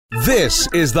This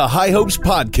is the High Hopes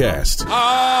Podcast.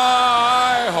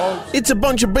 High Hopes. It's a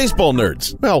bunch of baseball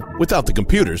nerds, well, without the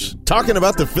computers, talking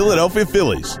about the Philadelphia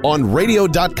Phillies on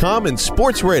radio.com and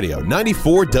Sports Radio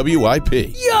 94 WIP.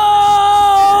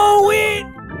 Yo, it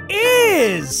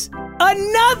is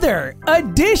another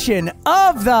edition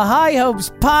of the High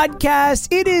Hopes Podcast.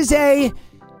 It is the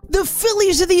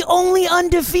Phillies are the only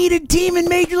undefeated team in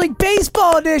Major League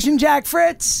Baseball edition, Jack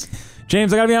Fritz.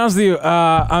 James, I gotta be honest with you.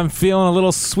 I'm feeling a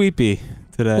little sweepy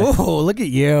today. Oh, look at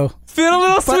you. Feeling a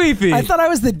little sweepy. I thought I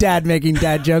was the dad making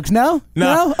dad jokes. No?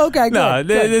 Okay, good. No,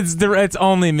 it's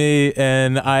only me,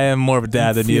 and I am more of a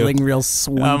dad than you. Feeling real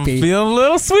sweepy. I'm feeling a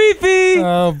little sweepy.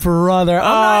 Oh, brother.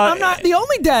 I'm not the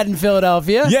only dad in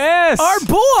Philadelphia. Yes. Our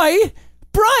boy,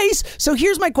 Bryce. So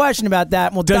here's my question about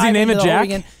that. We'll Does he name it Jack?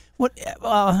 What?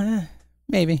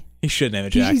 Maybe. He should name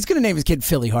it Jack. He's going to name his kid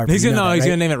Philly Harper. He's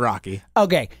gonna name it Rocky.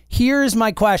 Okay, here's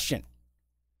my question.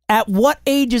 At what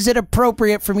age is it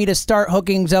appropriate for me to start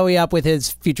hooking Zoe up with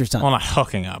his future son? Well, not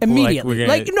hooking up. Immediately.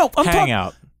 I'm hang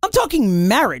out. I'm talking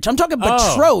marriage. I'm talking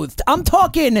betrothed. I'm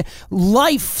talking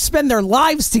life, spend their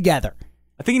lives together.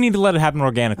 I think you need to let it happen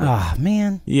organically. Ah,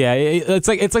 man. Yeah, it's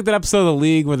like that episode of The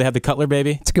League where they had the Cutler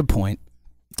baby. It's a good point.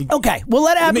 Okay, we'll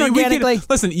let it happen organically.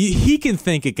 He can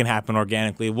think it can happen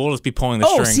organically. We'll just be pulling the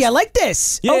strings. Oh, see, I like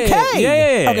this. Yeah,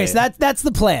 okay. Yeah. Okay, so that's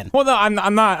the plan. Well, no,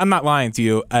 I'm not lying to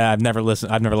you. I've never lied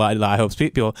to the High Hopes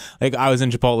people. Like, I was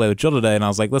in Chipotle with Jill today, and I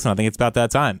was like, listen, I think it's about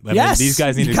that time. I mean, these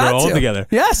guys need to grow old together.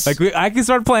 Yes. Like, I can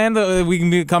start playing that we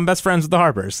can become best friends with the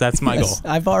Harpers. That's my goal.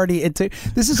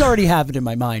 This has already happened in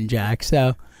my mind, Jack.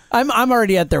 So I'm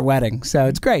already at their wedding, so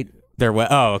it's great.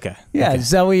 Oh, okay. Yeah, okay.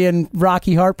 Zoe and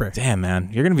Rocky Harper. Damn, man.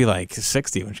 You're going to be like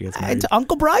 60 when she gets married. It's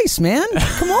Uncle Bryce, man.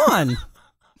 Come on.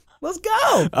 Let's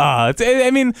go.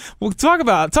 We'll talk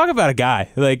about a guy.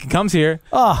 Like, comes here,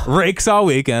 rakes all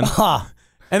weekend. And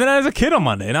then I has a kid on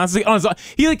Monday, and I was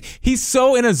like, he's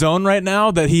so in a zone right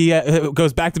now that he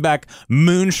goes back-to-back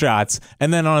moonshots,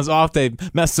 and then on his off day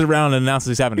messes around and announces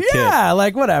he's having a kid. Yeah,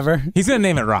 like whatever. He's gonna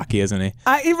name it Rocky, isn't he?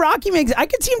 I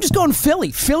could see him just going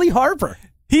Philly Harper.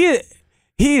 He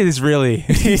is really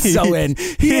he's so in.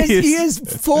 He is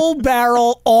full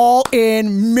barrel, all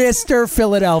in, Mr.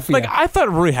 Philadelphia. Like, I thought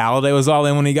Roy Halladay was all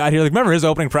in when he got here. Like, remember his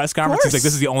opening press conference? He's like,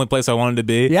 "This is the only place I wanted to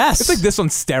be." Yes, it's like this on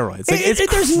steroids. Like,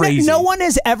 it's crazy. No one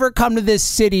has ever come to this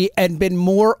city and been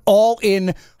more all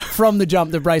in from the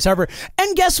jump than Bryce Harper.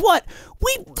 And guess what?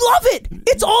 We love it.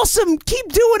 It's awesome.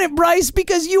 Keep doing it, Bryce,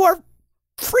 because you are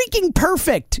freaking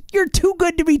perfect. You're too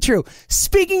good to be true.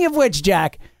 Speaking of which,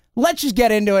 Jack, let's just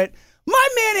get into it. My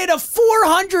man hit a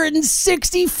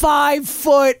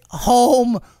 465-foot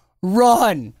home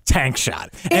run. Tank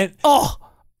shot. And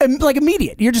like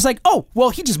immediate. You're just like, oh, well,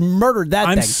 he just murdered that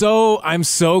thing. I'm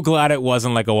so glad it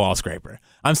wasn't like a wall scraper.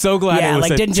 I'm so glad it was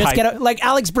like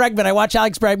Alex Bregman. I watched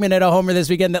Alex Bregman hit a homer this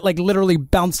weekend that like literally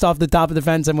bounced off the top of the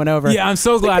fence and went over. Yeah, I'm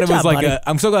so glad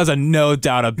I'm so glad there's a no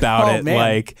doubt about it. Man.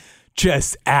 Like,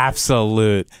 just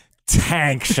absolute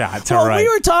tank shot to right. We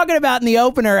were talking about in the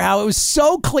opener how it was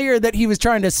so clear that he was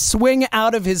trying to swing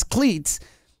out of his cleats.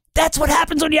 That's what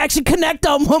happens when you actually connect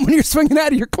on one when you're swinging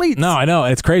out of your cleats. No, I know.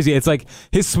 It's crazy. It's like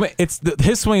his swing.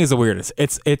 His swing is the weirdest.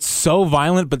 It's so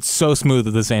violent but so smooth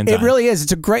at the same time. It really is.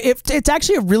 It's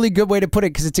actually a really good way to put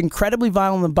it because it's incredibly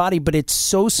violent in the body, but it's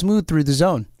so smooth through the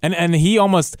zone. And he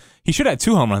should have had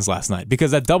 2 home runs last night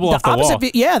because that double off the wall.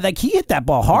 Yeah, like he hit that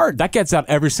ball hard. That gets out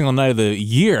every single night of the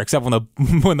year, except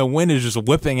when the wind is just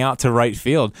whipping out to right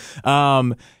field.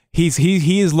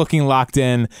 He is looking locked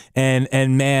in,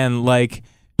 and man, like,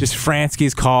 just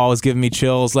Fransky's call is giving me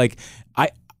chills. Like,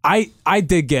 I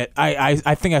think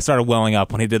I started welling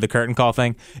up when he did the curtain call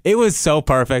thing. It was so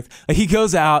perfect. Like, he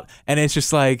goes out and it's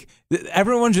just like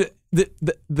everyone just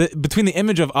between the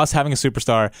image of us having a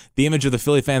superstar, the image of the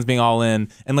Philly fans being all in,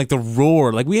 and like the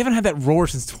roar. Like, we haven't had that roar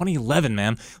since 2011,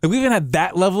 man. Like, we haven't had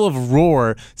that level of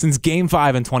roar since Game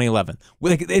 5 in 2011.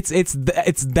 Like,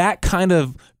 it's that kind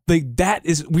of. Like,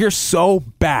 we are so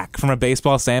back from a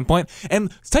baseball standpoint. And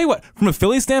to tell you what, from a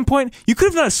Philly standpoint, you could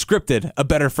have not scripted a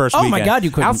better first weekend. Oh my God,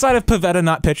 you couldn't. Outside of Pivetta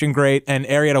not pitching great and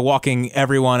Arrieta walking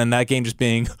everyone and that game just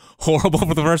being horrible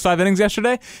for the first 5 innings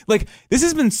yesterday, like, this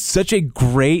has been such a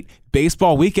great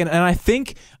baseball weekend, and I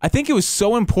think it was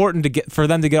so important for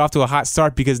them to get off to a hot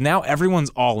start because now everyone's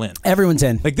all in. Everyone's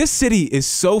in. Like, this city is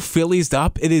so Phillies'd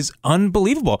up. It is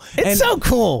unbelievable. It's so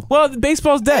cool. Well,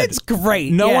 baseball's dead. It's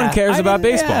great. No one cares about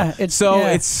baseball. Yeah, it's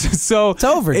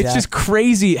over. It's just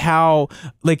crazy how,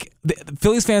 like, the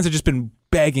Phillies fans have just been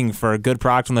begging for a good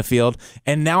product on the field,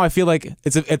 and now I feel like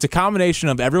it's a combination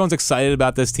of everyone's excited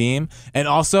about this team, and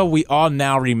also we all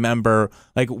now remember,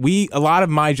 like, a lot of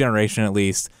my generation at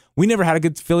least, we never had a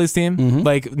good Phillies team.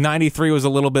 Like 93 was a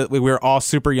little bit, we were all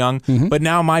super young, but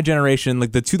now my generation,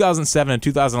 like the 2007 and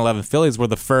 2011 Phillies were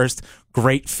the first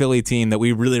great Philly team that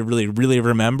we really, really, really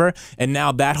remember. And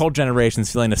now that whole generation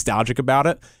is feeling nostalgic about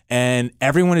it. And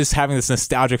everyone is having this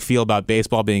nostalgic feel about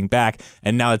baseball being back.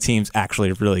 And now the team's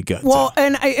actually really good. Well,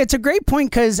 and it's a great point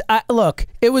because, look,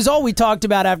 it was all we talked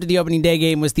about after the opening day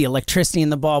game was the electricity in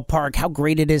the ballpark, how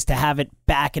great it is to have it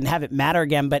back and have it matter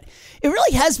again. But it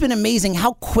really has been amazing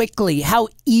how quickly, how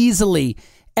easily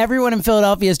everyone in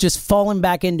Philadelphia has just fallen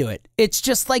back into it. It's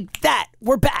just like that.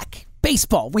 We're back.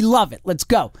 Baseball. We love it. Let's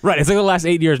go. Right. It's like the last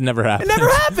 8 years never happened. It never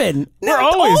happened. We're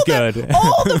always good.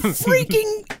 All the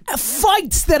freaking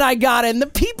fights that I got in, the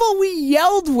people we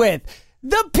yelled with,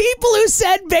 the people who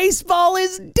said baseball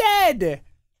is dead.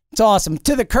 It's awesome.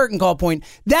 To the curtain call point,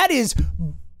 that is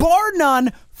bar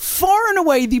none, far and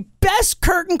away the best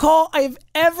curtain call I've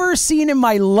ever seen in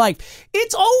my life.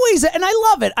 It's always, and I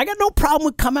love it. I got no problem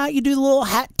with come out, you do the little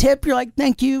hat tip, you're like,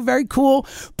 thank you, very cool.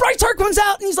 Bryce Harper comes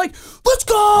out and he's like, let's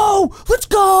go.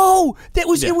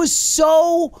 It was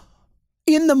so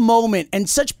in the moment and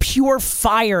such pure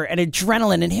fire and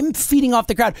adrenaline and him feeding off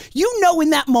the crowd. You know,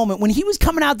 in that moment when he was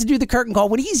coming out to do the curtain call,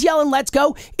 when he's yelling, let's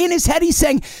go, in his head he's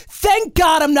saying, thank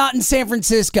God I'm not in San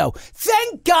Francisco.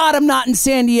 Thank God I'm not in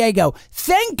San Diego.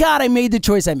 Thank God I made the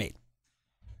choice I made.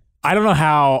 I don't know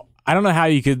how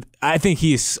you could. I think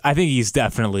he's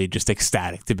definitely just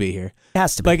ecstatic to be here. It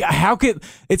has to be. Like, how could,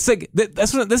 it's like,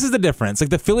 this is the difference. Like,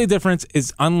 the Philly difference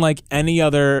is unlike any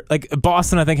other, like,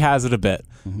 Boston, I think, has it a bit.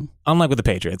 Unlike with the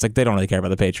Patriots. Like, they don't really care about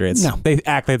the Patriots. No. They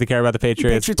act like they care about the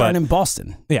Patriots. The Patriots aren't in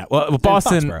Boston. Yeah, well,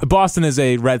 Boston is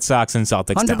a Red Sox and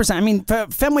Celtics 100%. town. I mean,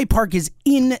 Fenway Park is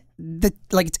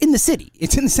it's in the city.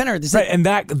 It's in the center of the city. Right, and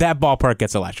that ballpark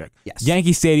gets electric. Yes.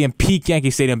 Yankee Stadium, peak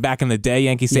Yankee Stadium, back in the day,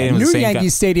 Yankee Stadium was New the same Yankee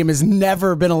Stadium has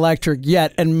never been electric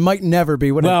yet and might never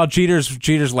be. Well,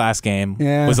 Jeter's last game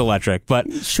was electric,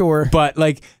 but sure. But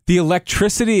like the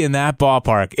electricity in that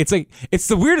ballpark, it's like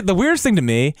the weirdest thing to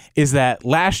me is that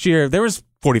last year there was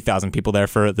 40,000 people there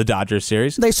for the Dodgers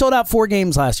series. They sold out 4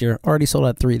 games last year. Already sold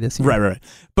out 3 this year. Right.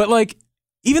 But like,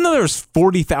 even though there was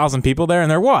 40,000 people there,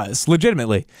 and there was,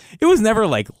 legitimately, it was never,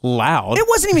 like, loud. It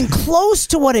wasn't even close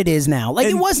to what it is now. Like,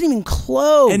 it wasn't even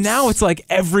close. And now it's like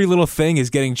every little thing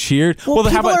is getting cheered. Well,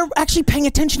 people are actually paying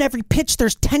attention to every pitch.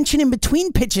 There's tension in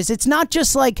between pitches. It's not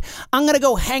just like, I'm going to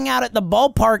go hang out at the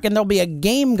ballpark and there'll be a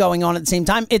game going on at the same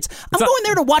time. I'm going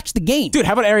there to watch the game. Dude,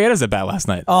 how about Arrieta's at bat last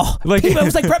night? Oh, like, it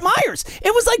was like Brett Myers.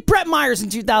 It was like Brett Myers in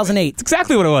 2008. That's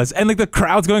exactly what it was. And, like, the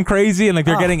crowd's going crazy and, like,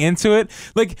 they're getting into it.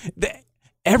 Like,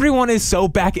 everyone is so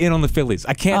back in on the Phillies.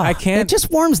 I can't. It just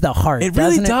warms the heart. It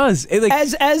really does. It, like,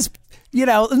 as you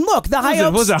know, and look, the high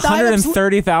hopes. Was it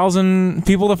 130,000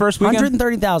 people the first weekend?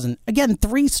 130,000. Again,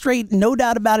 3 straight, no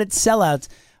doubt about it, sellouts.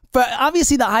 But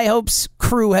obviously, the High Hopes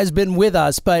crew has been with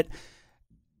us, but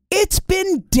it's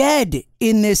been dead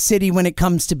in this city when it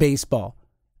comes to baseball.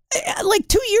 Like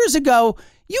 2 years ago,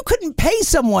 you couldn't pay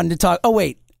someone to talk. Oh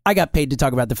wait. I got paid to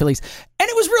talk about the Phillies, and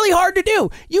it was really hard to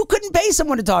do. You couldn't pay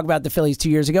someone to talk about the Phillies 2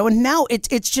 years ago, and now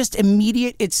it's just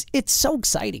immediate. It's so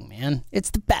exciting, man.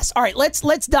 It's the best. All right, let's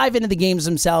dive into the games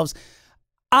themselves.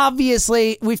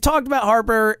 Obviously, we've talked about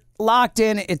Harper, locked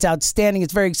in. It's outstanding.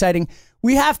 It's very exciting.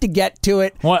 We have to get to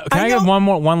it. Can I give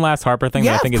one last Harper thing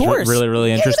that I think is really,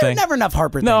 really interesting? There's never enough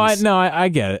Harper things. I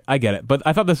get it. But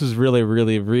I thought this was really,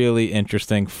 really, really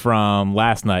interesting from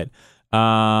last night.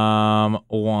 While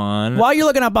you're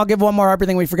looking up, I'll give one more Harper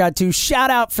thing we forgot to. Shout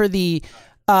out for the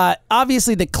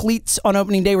obviously the cleats on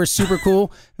opening day were super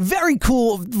cool. Very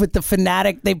cool with the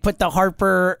Fanatic. They put the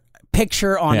Harper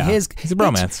picture on his. It's a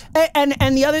bromance.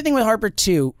 And the other thing with Harper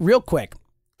too, real quick,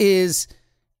 is,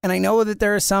 and I know that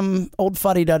there are some old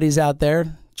fuddy-duddies out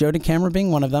there, Joe DeCamera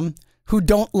being one of them, who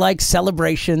don't like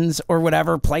celebrations or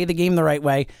whatever, play the game the right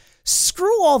way.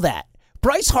 Screw all that.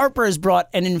 Bryce Harper has brought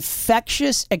an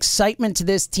infectious excitement to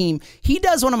this team. He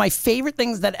does one of my favorite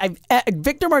things that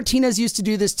Victor Martinez used to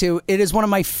do this too. It is one of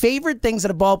my favorite things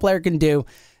that a ball player can do.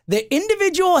 The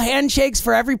individual handshakes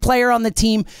for every player on the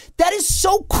team. That is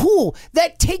so cool.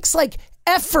 That takes like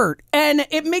effort, and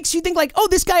it makes you think like, oh,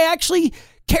 this guy actually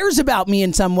cares about me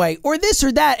in some way, or this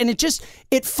or that. And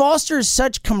it fosters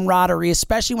such camaraderie,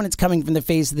 especially when it's coming from the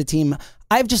face of the team.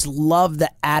 I've just loved the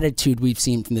attitude we've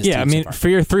seen from this team. Yeah, I mean, so far. for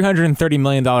your $330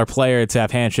 million player to have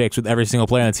handshakes with every single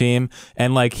player on the team,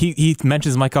 and like he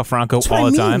mentions Maikel Franco all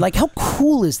the time. Like, how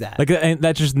cool is that? Like, and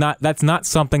that's not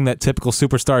something that typical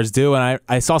superstars do. And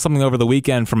I saw something over the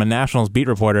weekend from a Nationals beat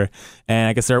reporter, and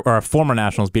I guess or a former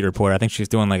Nationals beat reporter. I think she's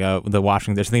doing like the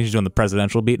Washington. I think she's doing the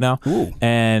presidential beat now. Ooh.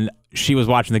 And she was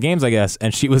watching the games, I guess,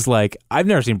 and she was like, I've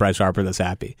never seen Bryce Harper this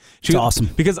happy. It's awesome.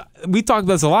 Because we talked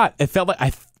about this a lot. It felt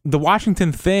like the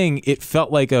Washington thing, it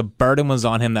felt like a burden was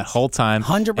on him that whole time.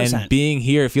 100%. And being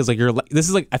here, it feels like I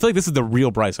feel like this is the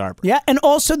real Bryce Harper. Yeah, and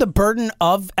also the burden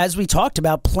of, as we talked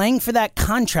about, playing for that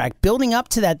contract, building up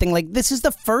to that thing. Like, this is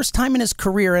the first time in his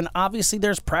career, and obviously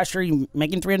there's pressure. You're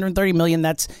making $330 million,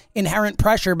 that's inherent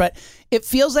pressure, but it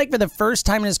feels like for the first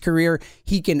time in his career,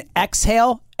 he can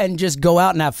exhale and just go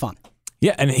out and have fun.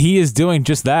 Yeah, and he is doing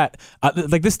just that.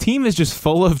 Like, this team is just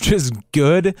full of just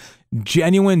good,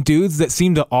 genuine dudes that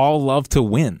seem to all love to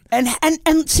win. And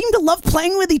seem to love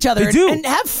playing with each other. They do. And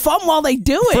have fun while they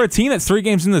do it. For a team that's 3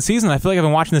 games into the season, I feel like I've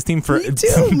been watching this team for Me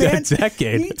too, man. a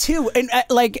decade. Me too. And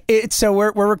so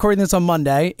we're recording this on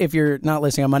Monday, if you're not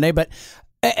listening on Monday, but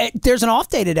there's an off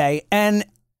day today, and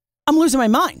I'm losing my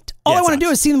mind. All I want to do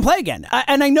is see them play again.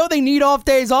 And I know they need off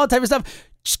days, all that type of stuff.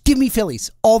 Just give me Phillies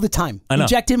all the time. I know.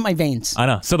 Inject it in my veins. I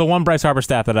know. So the one Bryce Harper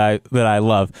stat that I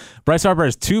love, Bryce Harper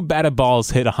has 2 batted balls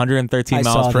hit 113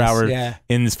 miles per hour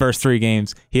in his first 3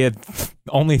 games. He had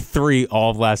only 3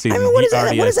 all of last season. I mean, what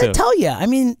does that tell you? I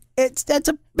mean, that's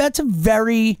a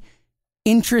very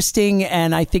interesting,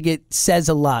 and I think it says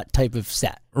a lot type of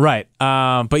stat. Right.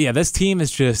 But yeah, this team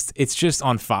is just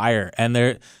on fire, and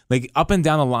they're like up and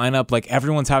down the lineup. Like,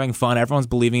 everyone's having fun. Everyone's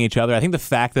believing in each other. I think the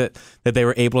fact that they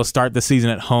were able to start the season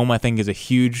at home, I think, is a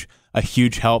huge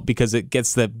help, because it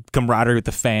gets the camaraderie with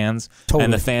the fans. Totally.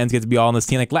 And the fans get to be all on this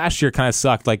team. Like, last year kind of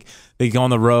sucked. Like, they go on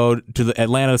the road to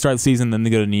Atlanta to start the season, then they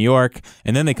go to New York,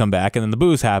 and then they come back, and then the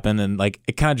boos happen, and like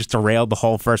it kind of just derailed the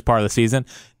whole first part of the season.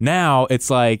 Now it's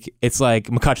like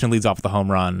McCutchen leads off with the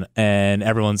home run, and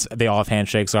they all have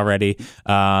handshakes already.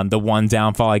 The one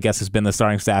downfall, I guess, has been the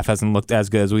starting staff hasn't looked as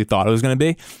good as we thought it was going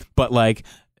to be, but like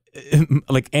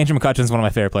Andrew McCutchen is one of my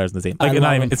favorite players on the team. Like,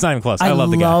 it's not even close. I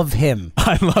love the guy. I love him.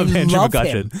 I love Andrew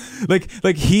McCutchen.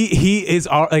 Like he is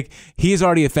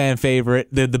already a fan favorite.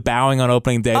 The bowing on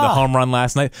opening day, the home run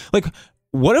last night. Like,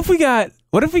 what if we got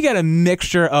a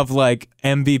mixture of like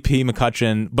MVP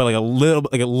McCutchen, but like a little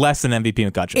like less than MVP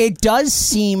McCutchen? It does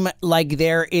seem like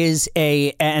there is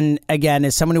and again,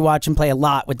 as someone who watched him play a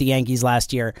lot with the Yankees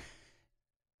last year,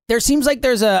 there seems like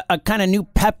there's a kind of new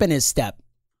pep in his step.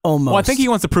 Almost. Well, I think he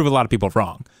wants to prove a lot of people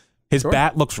wrong. His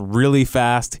bat looks really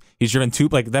fast. He's driven 2,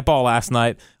 like that ball last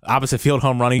night, opposite field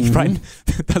home run.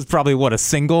 That's probably what, a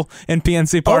single in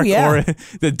PNC Park, or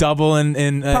the double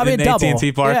in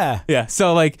AT&T Park. Yeah.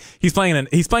 So like he's playing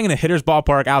in a hitter's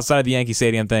ballpark outside of the Yankee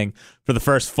Stadium thing for the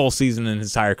first full season in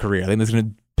his entire career. I think that's going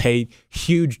to pay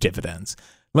huge dividends.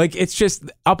 Like, it's just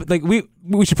up. Like, we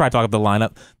should probably talk about the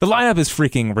lineup. The lineup is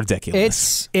freaking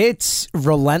ridiculous. It's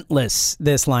relentless,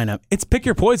 this lineup. It's pick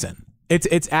your poison.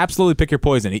 It's absolutely pick your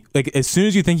poison. Like, as soon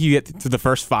as you think you get to the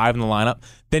first 5 in the lineup,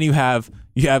 then you have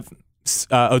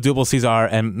Odubel, Cesar,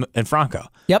 and Franco.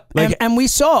 Yep. Like, and we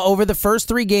saw over the first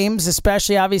 3 games,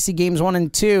 especially obviously games 1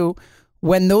 and 2,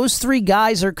 when those 3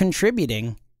 guys are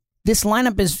contributing, this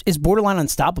lineup is borderline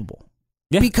unstoppable.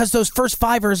 Yeah. Because those first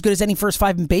 5 are as good as any first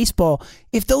 5 in baseball.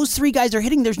 If those 3 guys are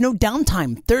hitting, there's no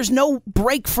downtime. There's no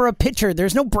break for a pitcher.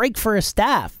 There's no break for a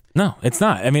staff. No, it's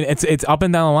not. I mean, it's up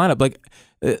and down the lineup. Like,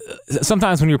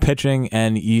 sometimes when you're pitching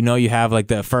and you have like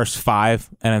the first 5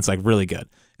 and it's like really good,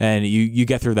 and you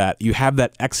get through that, you have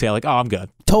that exhale, like, oh, I'm good.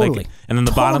 Totally. Like, and then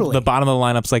the bottom of the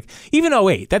lineups, like, even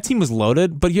 08, that team was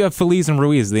loaded, but you have Feliz and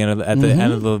Ruiz at the end of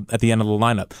the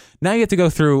lineup. Now you have to go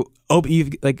through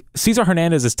like Cesar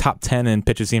Hernandez is top 10 in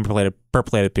pitches seen per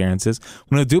plate appearances.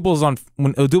 When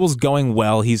Odubel's going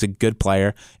well, he's a good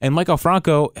player, and Michael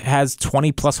Franco has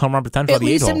 20 plus home run potential. At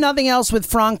least if nothing else, with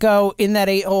Franco in that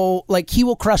 8-hole, like, he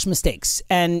will crush mistakes,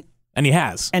 and he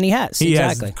has. He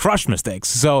exactly. Has crushed mistakes.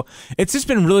 So it's just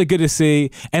been really good to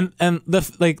see. And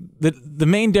the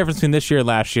main difference between this year and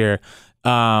last year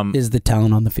is the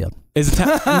talent on the field.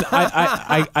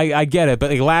 I get it,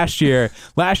 but like last year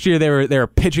they were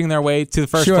pitching their way to the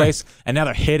first place, and now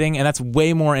they're hitting, and that's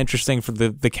way more interesting for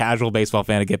the casual baseball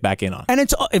fan to get back in on. And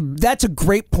that's a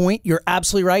great point. You're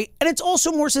absolutely right, and it's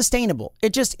also more sustainable.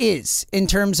 It just is, in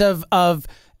terms of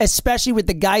especially with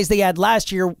the guys they had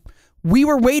last year. We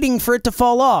were waiting for it to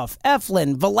fall off.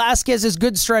 Eflin, Velasquez's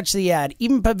good stretch that he had,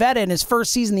 even Pivetta in his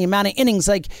first season, the amount of innings,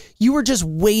 like, you were just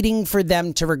waiting for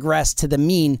them to regress to the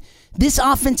mean. This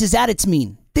offense is at its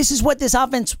mean. This is what this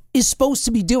offense is supposed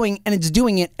to be doing, and it's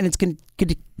doing it, and it's going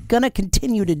to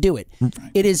continue to do it. Right.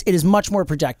 It is much more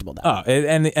projectable, though. Oh,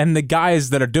 and the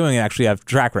guys that are doing it actually have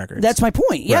track records. That's my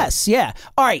point. Yes, right. Yeah.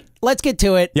 All right, let's get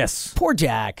to it. Yes. Poor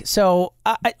Jack. So,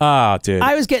 dude.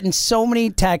 I was getting so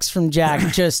many texts from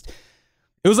Jack just...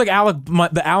 It was like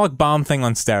the Alec Baum thing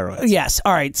on steroids. Yes.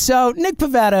 All right. So Nick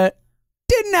Pivetta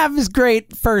didn't have his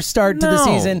great first start to the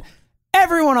season.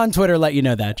 Everyone on Twitter let you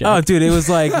know that, Jack. Oh, dude, it was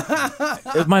like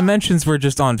my mentions were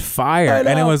just on fire,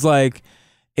 and it was like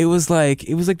the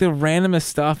randomest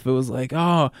stuff. It was like,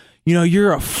 oh,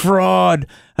 you're a fraud.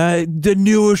 The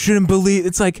news shouldn't believe.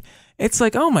 It's like,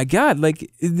 oh my god,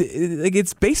 like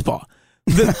it's baseball.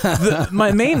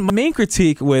 My main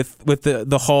critique with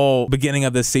the whole beginning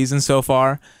of this season so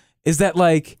far is that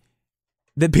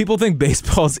that people think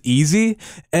baseball's easy,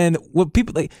 and what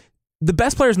people like. The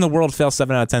best players in the world fail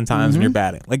 7 out of 10 times when you're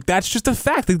batting. Like, that's just a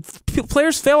fact.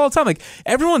 Players fail all the time. Like,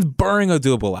 everyone's burning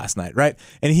Odubel last night, right?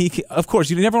 And of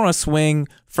course, you never want to swing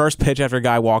first pitch after a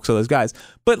guy walks all those guys.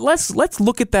 But let's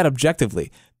look at that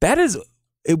objectively. That is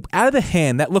out of the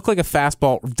hand. That looked like a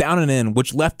fastball down and in,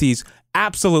 which lefties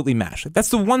absolutely mash. That's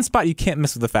the one spot you can't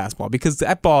miss with the fastball because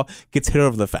that ball gets hit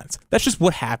over the fence. That's just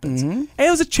what happens. And it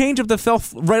was a changeup that fell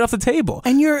right off the table.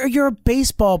 And you're a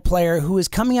baseball player who is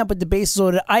coming up with the bases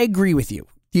loaded. I agree with you.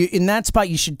 In that spot,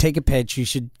 you should take a pitch. You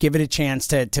should give it a chance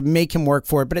to make him work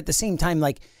for it. But at the same time,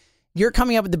 you're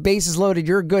coming up with the bases loaded.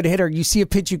 You're a good hitter. You see a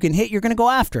pitch you can hit. You're going to go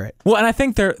after it. Well, and I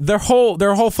think their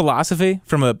whole philosophy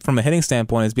from a hitting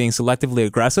standpoint is being selectively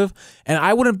aggressive. And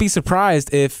I wouldn't be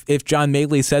surprised if John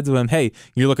Magley said to him, "Hey,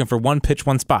 you're looking for one pitch,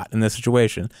 one spot in this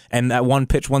situation, and that one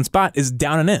pitch, one spot is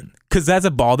down and in because that's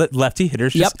a ball that lefty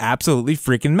hitters just absolutely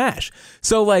freaking mash."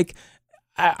 So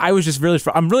I was just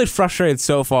I'm really frustrated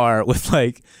so far with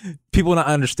people not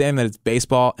understanding that it's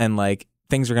baseball and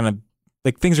things are gonna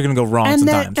go wrong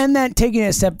sometimes. And that taking it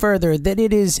a step further, that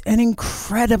it is an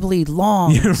incredibly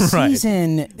long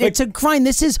season. It's a grind.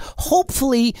 This is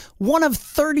hopefully one of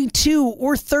 32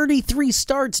 or 33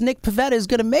 starts Nick Pivetta is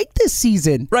going to make this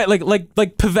season. Right, like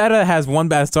Pivetta has one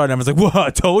bad start, and I was like, "Whoa, I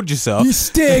told you so." He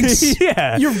stinks.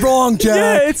 Yeah, you're wrong, Jack.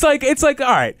 Yeah, it's like, all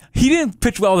right, he didn't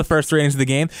pitch well the first 3 innings of the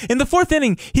game. In the 4th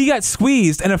inning, he got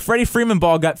squeezed, and a Freddie Freeman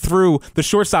ball got through the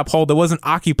shortstop hole that wasn't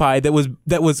occupied. That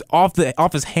was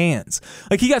off his hands.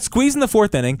 He got squeezed in the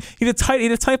 4th inning. He had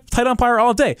a tight umpire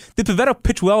all day. Did Pivetta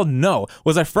pitch well? No.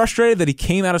 Was I frustrated that he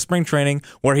came out of spring training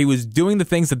where he was doing the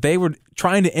things that they were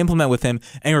trying to implement with him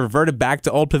and reverted back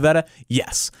to old Pivetta?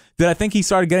 Yes. Did I think he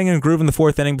started getting in a groove in the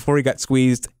 4th inning before he got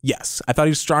squeezed? Yes. I thought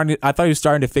he was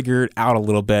starting to figure it out a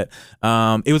little bit.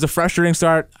 It was a frustrating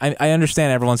start. I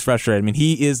understand everyone's frustrated. I mean,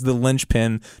 he is the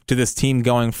linchpin to this team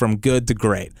going from good to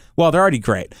great. Well, they're already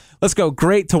great. Let's go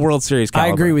great to World Series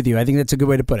caliber. I agree with you. I think that's a good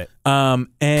way to put it. Because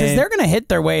they're going to hit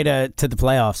their way to the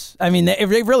playoffs. I mean, they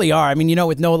really are. I mean,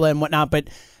 with Nola and whatnot,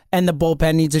 and the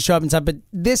bullpen needs to show up and stuff. But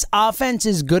this offense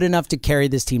is good enough to carry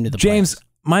this team to the playoffs. James,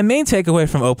 my main takeaway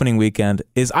from opening weekend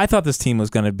is I thought this team was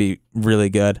going to be really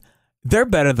good. They're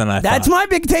better than I thought. That's my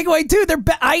big takeaway, too.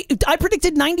 I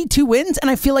predicted 92 wins, and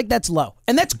I feel like that's low.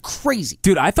 And that's crazy.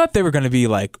 Dude, I thought they were going to be,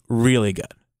 really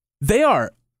good. They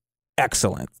are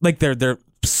excellent. They're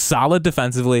solid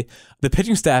defensively. The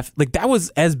pitching staff, that was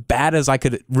as bad as I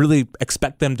could really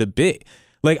expect them to be.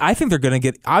 I think they're going to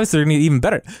get, obviously, they're going to get even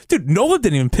better. Dude, Nola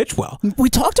didn't even pitch well.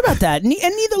 We talked about that. And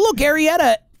neither, look,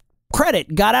 Arrieta,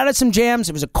 credit, got out of some jams.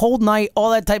 It was a cold night, all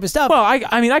that type of stuff. Well,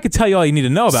 I could tell you all you need to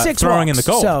know about throwing in the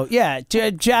cold. So, yeah,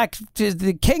 Jack is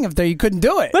the king of you couldn't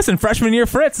do it. Listen, freshman year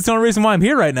Fritz, it's the only reason why I'm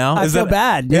here right now. I feel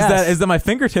bad. Is that my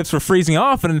fingertips were freezing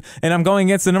off and I'm going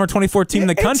against the number 24 team in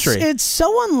the country. It's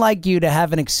so unlike you to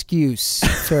have an excuse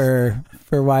for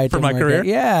why it for my career.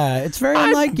 Yeah, it's very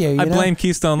unlike you. I blame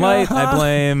Keystone Light. I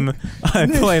blame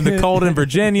the cold in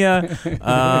Virginia.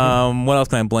 What else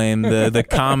can I blame? The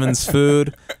Commons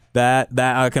food. That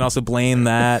I can also blame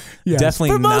that. Yes.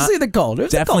 Definitely but mostly the cold. It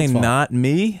was definitely the cold's fault. not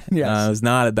me. Yes. It was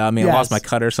not about me. Yes. I lost my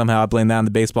cutter somehow. I blame that on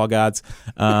the baseball gods.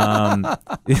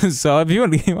 So if you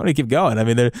want to keep going, I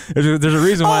mean, there's a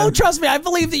reason why. Oh, trust me, I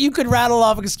believe that you could rattle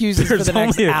off excuses for the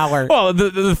next hour. Well,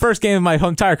 the first game of my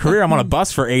entire career, I'm on a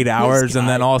bus for 8 hours, and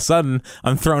then all of a sudden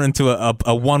I'm thrown into a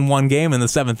 1-1 game in the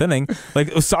 7th inning.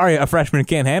 Sorry, a freshman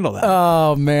can't handle that.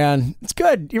 Oh man, it's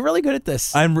good. You're really good at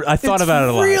this. I thought about it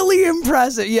a lot. Really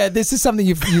impressive. Yeah, this is something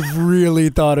you've really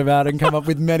thought about and come up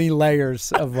with many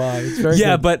layers of why. It's very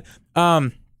good. But so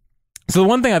the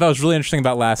one thing I thought was really interesting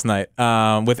about last night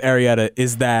with Arrieta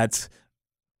is that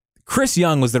Chris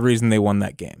Young was the reason they won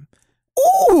that game.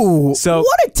 Ooh,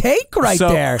 what a take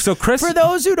there. So Chris, for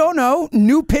those who don't know,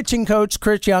 new pitching coach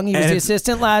Chris Young. He was the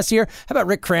assistant last year. How about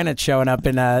Rick Kranitz showing up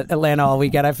in Atlanta all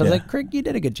weekend? I feel like, Rick, you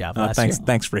did a good job last year.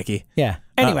 Thanks, Ricky. Yeah.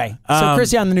 Anyway, so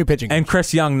Chris Young, the new pitching coach. And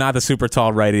Chris Young, not the super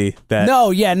tall righty that.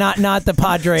 No, yeah, not the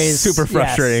Padres. Super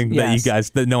frustrating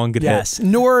that no one could hit.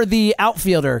 Nor the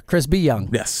outfielder Chris B. Young.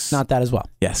 Yes, not that as well.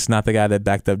 Yes, not the guy that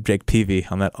backed up Jake Peavy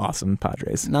on that awesome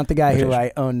Padres. Not the guy who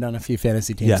I owned on a few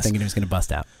fantasy teams thinking he was going to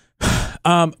bust out.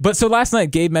 But so last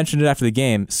night, Gabe mentioned it after the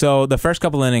game. So the first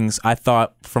couple innings, I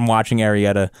thought from watching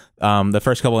Arrieta,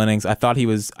 I thought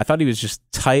he was just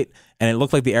tight, and it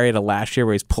looked like the Arrieta last year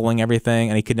where he's pulling everything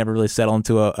and he could never really settle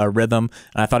into a rhythm.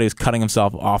 And I thought he was cutting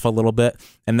himself off a little bit,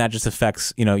 and that just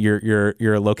affects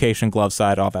your location, glove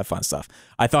side, all that fun stuff.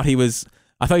 I thought he was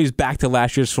back to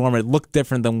last year's form. It looked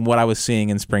different than what I was seeing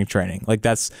in spring training. Like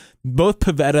that's both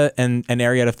Pivetta and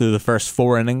Arrieta through the first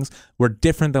 4 innings were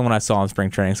different than what I saw in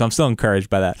spring training. So I'm still encouraged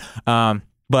by that.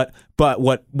 But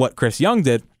what Chris Young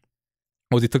did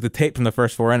was he took the tape from the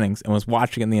first 4 innings and was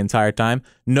watching it the entire time.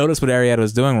 Noticed what Arrieta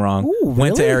was doing wrong. Ooh,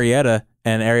 went to really? Arrieta,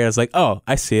 and Arrieta's like, "Oh,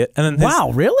 I see it." And then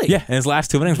Wow, really? Yeah, and his last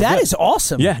 2 innings. That were good. is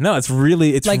awesome. Yeah, no, it's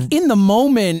like in the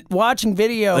moment, watching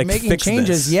video, Like, making fix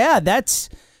changes. this. Yeah, that's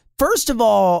first of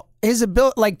all his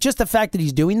ability. Like just the fact that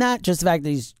he's doing that, just the fact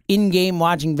that he's in game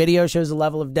watching video shows the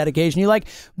level of dedication you like.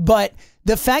 But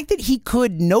the fact that he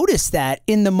could notice that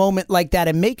in the moment like that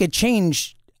and make a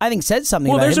change, I think said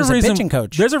something about him as a pitching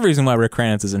coach. There's a reason why Rick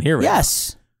Kranitz isn't here right now.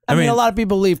 Yes. I mean, a lot of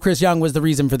people believe Chris Young was the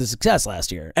reason for the success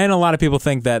last year. And a lot of people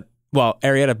think that, well,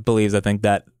 Arrieta believes, I think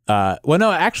that,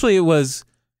 actually it was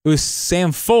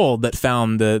Sam Fold that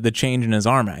found the change in his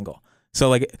arm angle. So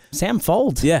like Sam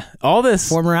Fold. Yeah, all this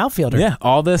former outfielder. Yeah,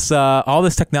 all this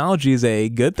technology is a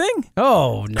good thing.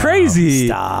 Oh, no. Crazy.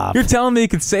 Stop. You're telling me it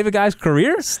could save a guy's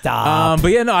career? Stop.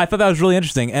 But yeah, no, I thought that was really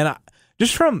interesting. And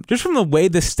just from the way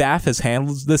this staff has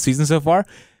handled this season so far,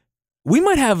 we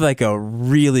might have like a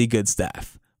really good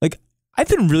staff. Like, I've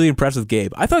been really impressed with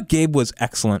Gabe. I thought Gabe was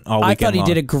excellent all weekend I thought he long.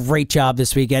 did a great job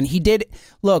this weekend. He did,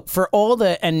 look, for all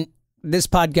the, and this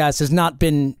podcast has not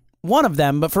been one of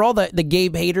them, but for all the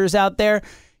Gabe haters out there,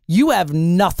 you have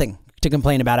nothing to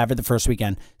complain about after the first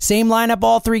weekend. Same lineup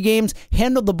all 3 games,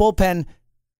 handled the bullpen,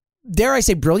 dare I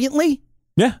say, brilliantly.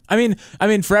 Yeah, I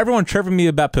mean, for everyone chirping me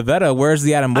about Pivetta, where's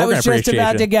the Adam Morgan I was just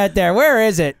about to get there. Where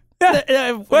is it? Yeah.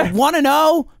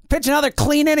 1-0, pitch another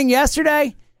clean inning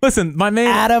yesterday. Listen,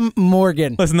 Adam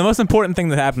Morgan. Listen, the most important thing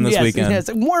that happened this weekend.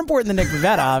 Yes, more important than Nick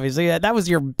Pivetta, obviously. That was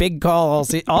your big call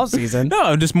all season.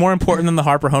 No, just more important than the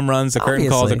Harper home runs, the curtain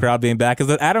calls, the crowd being back, is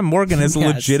that Adam Morgan is a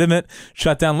legitimate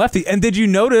shutdown lefty. And did you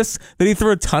notice that he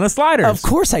threw a ton of sliders? Of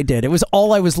course I did. It was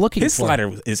all I was looking His for.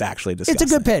 slider is actually disgusting.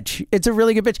 It's a good pitch. It's a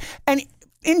really good pitch. And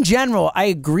in general, I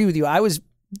agree with you. I was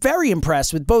very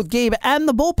impressed with both Gabe and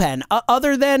the bullpen.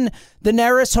 Other than the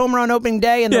Neris home run opening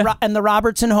day and the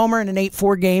Robertson homer in an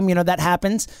 8-4 game, that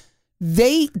happens.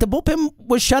 The bullpen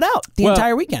was shut out the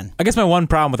entire weekend. I guess my one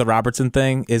problem with the Robertson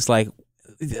thing is like,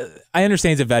 I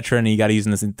understand he's a veteran and you got to use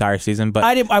him this entire season, but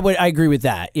I agree with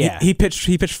that. Yeah, he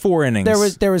pitched 4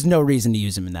 innings. There was no reason to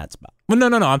use him in that spot. Well, no.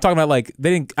 I'm talking about like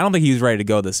I don't think he was ready to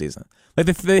go this season. Like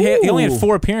he only had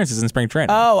 4 appearances in spring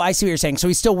training. Oh, I see what you're saying. So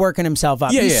he's still working himself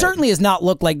up. Yeah, he yeah. certainly has not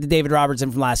looked like the David Robertson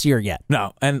from last year yet.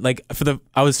 No, and like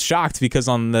I was shocked because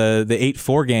on the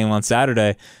 8-4 game on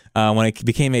Saturday, when it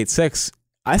became 8-6,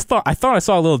 I thought I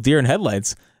saw a little deer in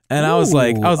headlights. And I was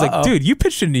like, dude, you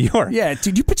pitched in New York. Yeah,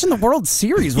 dude, you pitched in the World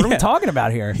Series. What are we talking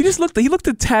about here? He looked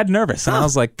a tad nervous, and I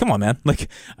was like, come on, man, like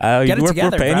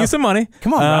we're paying you some money.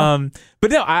 Come on, bro.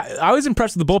 But no, I was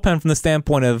impressed with the bullpen from the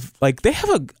standpoint of like they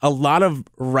have a lot of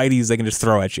righties they can just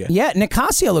throw at you. Yeah,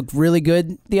 Nicasio looked really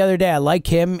good the other day. I like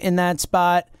him in that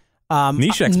spot.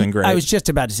 Neshek's been great. I was just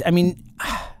about to say, I mean,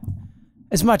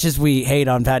 as much as we hate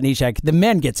on Pat Neshek, the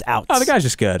man gets outs. Oh, the guy's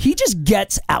just good. He just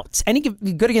gets outs. And he can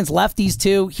be good against lefties,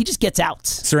 too. He just gets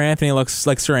outs. Sir Anthony looks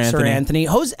like Sir Anthony.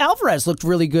 Jose Alvarez looked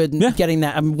really good in getting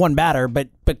that one batter, but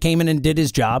came in and did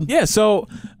his job. Yeah, so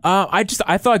I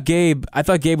thought Gabe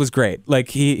was great. Like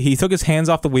he took his hands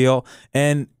off the wheel,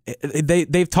 and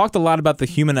they've talked a lot about the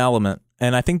human element.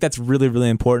 And I think that's really, really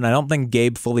important. I don't think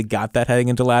Gabe fully got that heading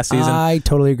into last season. I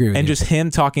totally agree with you. And just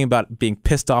him talking about being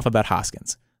pissed off about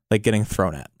Hoskins. Like getting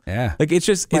thrown at. Yeah. Like it's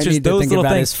just need those to think little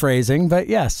about things. His phrasing, but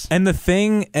yes. And the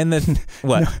thing, and then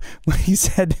what? No, he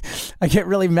said, I get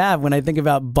really mad when I think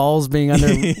about balls being under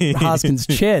Hoskins'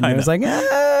 chin. I was like,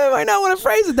 I might not want to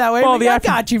phrase it that way. Well, I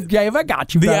got you, Gabe. I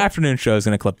got you. The bro. afternoon show is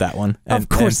going to clip that one. And, of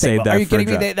course and they will. That Are you for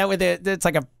kidding me? It's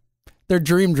like their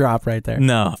dream drop right there.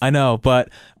 No, I know, but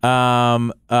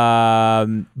like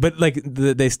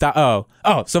they stop.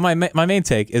 Oh. So my main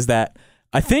take is that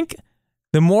I think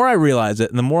the more I realize it,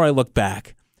 and the more I look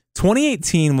back,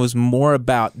 2018 was more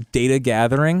about data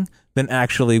gathering than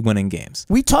actually winning games.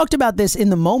 We talked about this in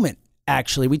the moment,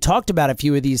 actually. We talked about a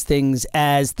few of these things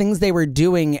as things they were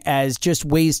doing as just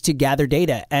ways to gather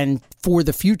data and for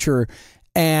the future.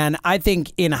 And I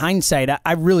think in hindsight,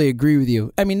 I really agree with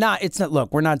you. I mean,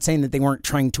 look, we're not saying that they weren't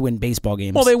trying to win baseball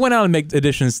games. Well, they went out and make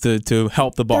additions to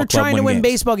help the ball club win games. They're trying to win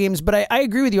baseball games, but I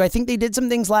agree with you. I think they did some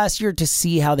things last year to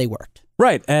see how they worked.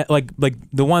 Right. Like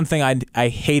the one thing I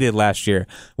hated last year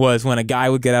was when a guy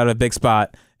would get out of a big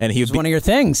spot and he would It's one of your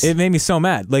things. It made me so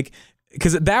mad. Like,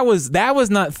 because that was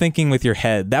not thinking with your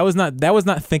head. That was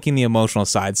not thinking the emotional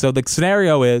side. So the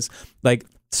scenario is like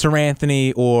Sir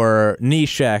Anthony or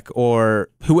Nishek or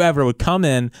whoever would come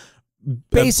in,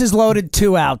 bases loaded,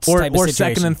 2 outs, or type of situation.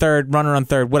 second and third, runner on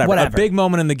third, whatever. A big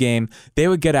moment in the game, they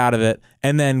would get out of it,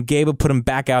 and then Gabe would put him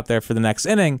back out there for the next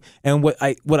inning. And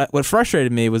what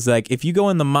frustrated me was, like, if you go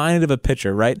in the mind of a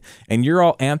pitcher, right, and you're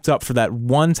all amped up for that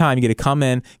one time, you get to come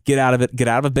in, get out of it, get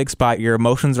out of a big spot, your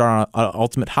emotions are on an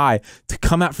ultimate high, to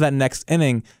come out for that next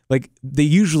inning, like, they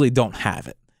usually don't have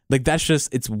it. Like, that's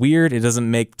just, it's weird. It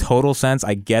doesn't make total sense.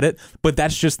 I get it. But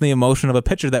that's just the emotion of a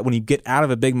pitcher, that when you get out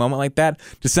of a big moment like that,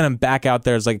 to send him back out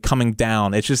there is like coming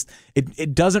down. It's just,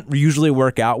 it doesn't usually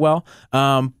work out well.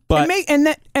 But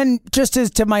and just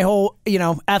as to my whole,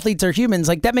 athletes are humans,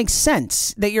 like, that makes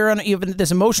sense that you have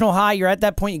this emotional high. You're at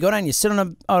that point, you go down, you sit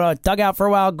on a dugout for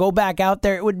a while, go back out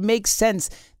there. It would make sense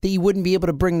that you wouldn't be able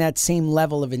to bring that same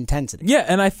level of intensity. Yeah,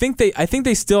 and I think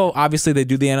they still, obviously they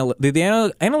do the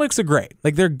analytics are great.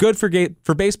 Like, they're good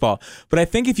for baseball. But I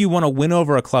think if you want to win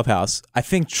over a clubhouse, I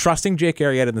think trusting Jake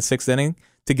Arrieta in the 6th inning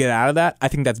to get out of that, I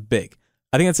think that's big.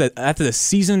 I think that's a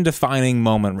season-defining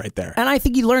moment right there. And I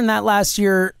think he learned that last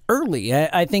year early.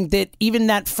 I think that even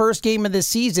that first game of the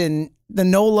season, the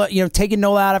Nola, taking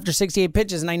Nola out after 68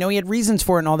 pitches, and I know he had reasons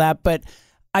for it and all that, but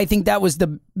I think that was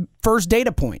the first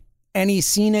data point. And he's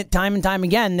seen it time and time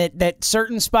again that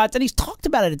certain spots, and he's talked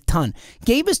about it a ton.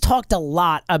 Gabe has talked a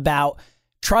lot about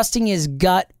trusting his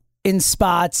gut in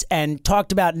spots, and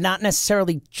talked about not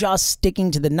necessarily just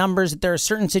sticking to the numbers, that there are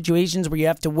certain situations where you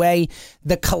have to weigh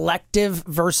the collective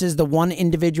versus the one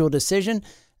individual decision.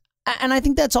 And I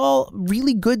think that's all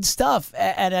really good stuff,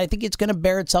 and I think it's going to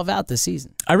bear itself out this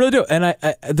season. I really do. And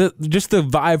just the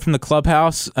vibe from the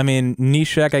clubhouse, I mean,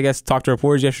 Nishek, I guess, talked to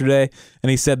reporters yesterday, and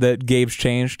he said that Gabe's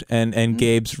changed, and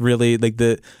Gabe's really, like,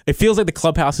 it feels like the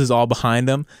clubhouse is all behind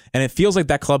him, and it feels like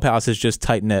that clubhouse is just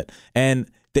tight-knit. And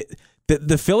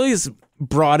the Phillies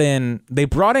brought in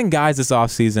guys this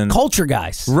offseason. Culture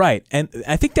guys. Right. And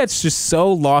I think that's just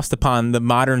so lost upon the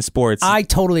modern sports. I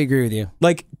totally agree with you.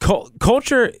 Like,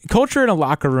 culture in a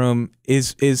locker room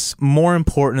is more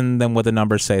important than what the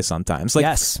numbers say sometimes. Like,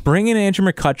 yes. Bring in Andrew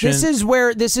McCutchen.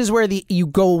 This is where you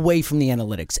go away from the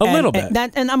analytics. A little bit.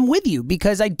 And I'm with you,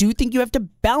 because I do think you have to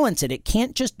balance it. It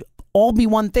can't just all be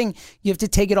one thing. You have to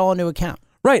take it all into account.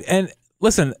 Right. And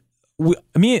listen, we're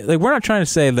not trying to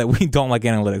say that we don't like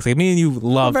analytics. Like, me and you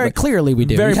love, very clearly we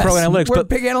do. Very pro analytics. We're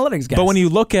big analytics guys. But when you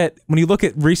look at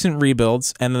recent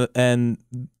rebuilds and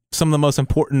some of the most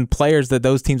important players that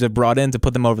those teams have brought in to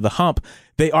put them over the hump,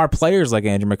 they are players like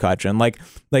Andrew McCutchen. Like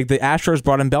the Astros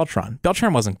brought in Beltran.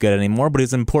 Beltran wasn't good anymore, but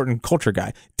he's an important culture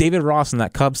guy. David Ross in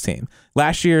that Cubs team.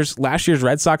 Last year's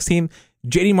Red Sox team,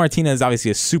 JD Martinez is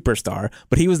obviously a superstar,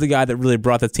 but he was the guy that really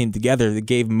brought the team together, that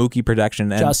gave Mookie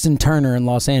protection. And Justin Turner in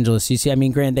Los Angeles. You see, I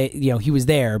mean, granted, he was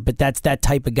there, but that's that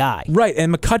type of guy. Right,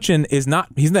 and McCutchen is not.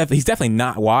 He's definitely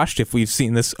not washed, if we've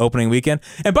seen this opening weekend.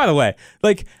 And by the way,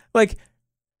 like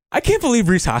I can't believe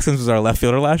Rhys Hoskins was our left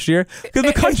fielder last year, because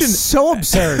McCutchen, it's so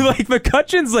absurd. Like,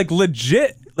 McCutchen's like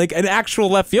legit, like an actual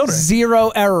left fielder. 0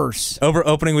 errors over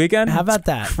opening weekend. How about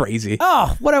that? Crazy.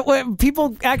 Oh, what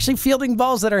people actually fielding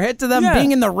balls that are hit to them,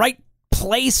 being in the right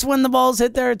place when the ball's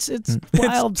hit there. It's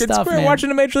wild stuff. It's great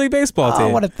watching a Major League Baseball team. Oh,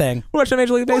 what a thing! We're watching a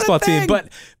Major League Baseball team,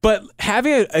 but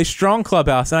having a strong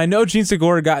clubhouse, and I know Gene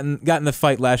Segura got in the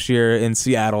fight last year in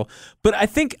Seattle, but I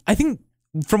think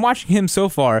from watching him so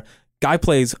far, guy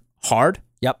plays hard.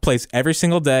 Yep. Plays every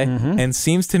single day, and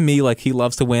seems to me like he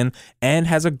loves to win, and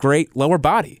has a great lower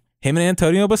body. Him and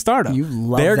Antonio Bastardo. You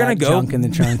love junk in the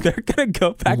trunk. They're going to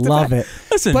go back to back. Love it.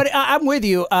 Listen. But I'm with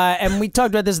you, and we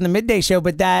talked about this in the midday show,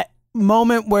 but that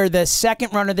moment where the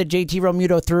second runner that JT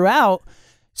Realmuto threw out,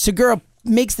 Segura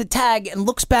makes the tag and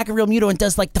looks back at Realmuto and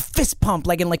does like the fist pump,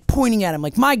 like, and like pointing at him,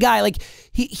 like, my guy. Like,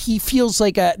 he feels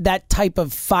like that type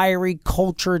of fiery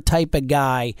culture type of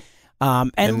guy.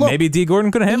 And look, maybe D.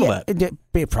 Gordon could handle that.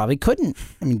 It probably couldn't.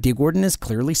 I mean, D. Gordon is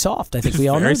clearly soft. I think we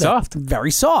all know that.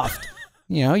 Very soft.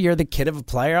 You're the kid of a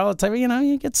player all the time.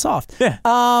 You get soft. Yeah.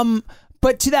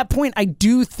 But to that point, I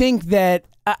do think that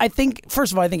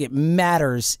first of all, I think it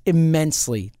matters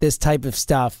immensely, this type of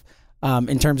stuff,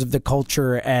 in terms of the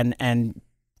culture and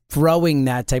throwing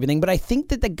that type of thing. But I think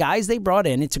that the guys they brought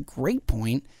in, it's a great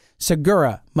point.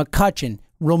 Segura, McCutchen,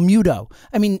 Realmuto.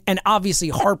 I mean, and obviously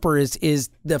Harper is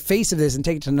the face of this and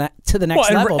take it to the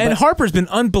next level. And Harper's been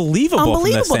unbelievable.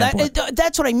 Unbelievable. From that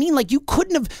That's what I mean. Like, you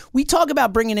couldn't have. We talk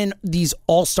about bringing in these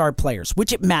all-star players,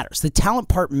 which it matters. The talent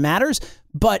part matters,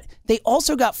 but they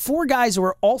also got 4 guys who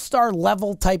are all-star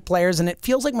level type players, and it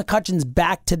feels like McCutcheon's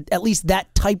back to at least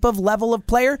that type of level of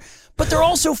player. But they're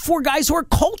also 4 guys who are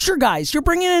culture guys. You're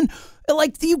bringing in,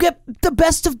 like, you get the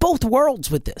best of both worlds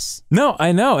with this. No,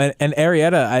 I know. And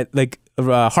Arrieta,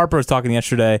 Harper was talking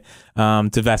yesterday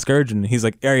to Vasgersian. He's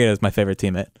like, Arrieta is my favorite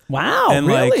teammate. Wow, and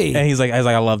really? And he's like,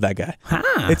 I love that guy.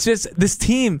 Huh. It's just this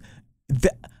team.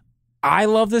 I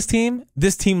love this team.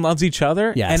 This team loves each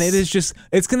other. Yes. And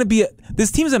it's going to be,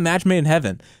 this team is a match made in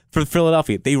heaven for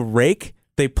Philadelphia. They rake,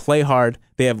 they play hard.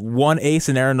 They have one ace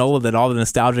in Aaron Nola that all the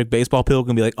nostalgic baseball people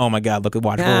can be like, oh my God, we're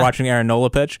watching Aaron Nola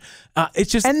pitch.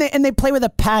 It's just. And they play with a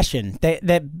passion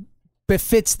that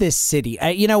befits this city.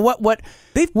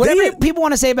 Whatever people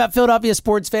want to say about Philadelphia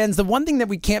sports fans, the one thing that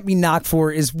we can't be knocked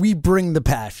for is we bring the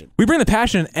passion. We bring the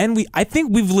passion, and I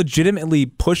think we've legitimately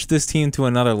pushed this team to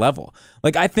another level.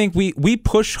 Like, I think we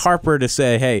push Harper to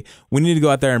say, hey, we need to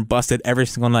go out there and bust it every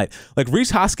single night. Like,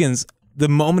 Rhys Hoskins, the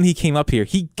moment he came up here,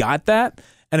 he got that.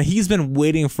 And he's been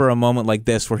waiting for a moment like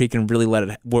this where he can really let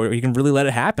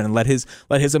it happen and let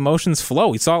his emotions flow.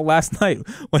 We saw it last night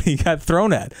when he got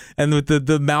thrown at and with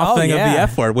the mouth thing of the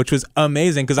F word, which was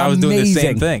amazing because I was doing the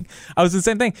same thing.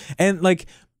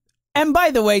 And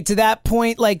by the way, to that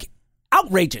point, like,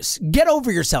 outrageous. Get over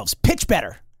yourselves. Pitch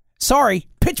better. Sorry,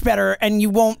 pitch better, and you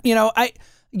won't.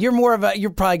 You're more of you're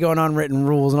probably going on written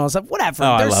rules and all that stuff. Whatever.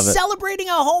 Oh, They're celebrating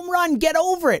a home run. Get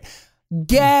over it.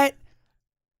 Get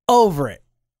over it.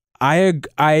 I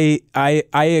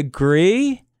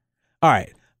agree. All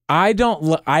right. I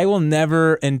will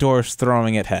never endorse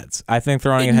throwing at heads. I think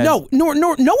throwing at heads. No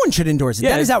one should endorse it.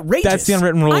 Yeah, that is outrageous. That's the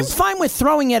unwritten rules. I'm fine with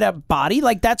throwing at a body,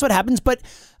 like that's what happens. But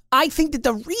I think that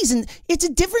the reason it's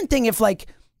a different thing if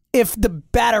the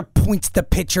batter points the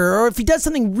pitcher or if he does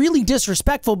something really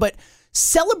disrespectful. But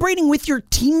celebrating with your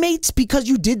teammates because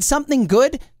you did something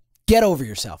good. Get over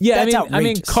yourself. Yeah, that's I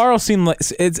mean, Carl seemed like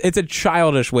it's a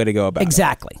childish way to go about it.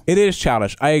 Exactly. It is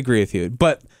childish. I agree with you,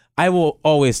 but I will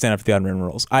always stand up for the unwritten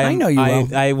rules. I know you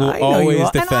will. I will always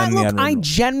defend the unwritten rules. I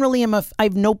generally I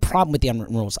have no problem with the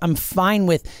unwritten rules. I'm fine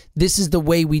with this is the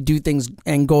way we do things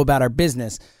and go about our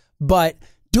business, but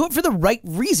do it for the right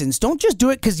reasons. Don't just do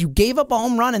it because you gave up a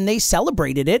home run and they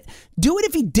celebrated it. Do it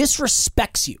if he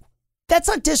disrespects you. That's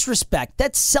not disrespect.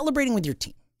 That's celebrating with your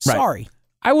team. Right. Sorry.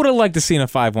 I would have liked to seen a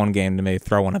 5-1 game to maybe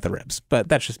throw one at the ribs, but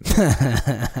that's just me.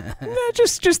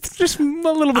 just a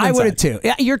little bit. I would have too.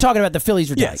 Yeah, you're talking about the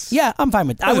Phillies retaliation. Yes. Yeah, I'm fine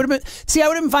with that. I would have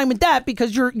been fine with that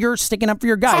because you're sticking up for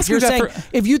your guys. You're saying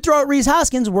if you throw at Rhys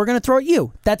Hoskins, we're going to throw at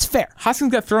you. That's fair.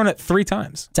 Hoskins got thrown at 3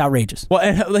 times. It's outrageous. Well,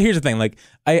 and here's the thing. Like,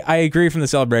 I agree from the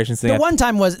celebrations thing. The one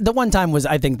time was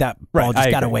I think that ball just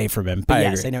got away from him. But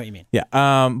yes, I know what you mean. Yeah.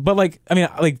 But like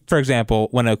for example,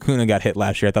 when Acuna got hit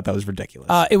last year, I thought that was ridiculous.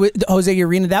 It was Jose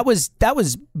Urena. That was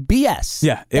BS.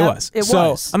 Yeah, it was. It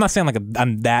was. I'm not saying like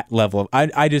I'm that level.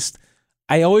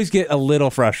 I always get a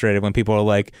little frustrated when people are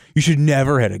like, you should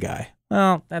never hit a guy.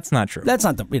 Well, that's not true. That's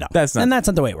not the that's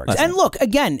not the way it works. And look,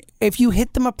 again, if you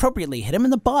hit them appropriately, hit them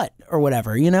in the butt or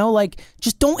whatever, like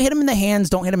just don't hit them in the hands,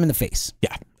 don't hit them in the face.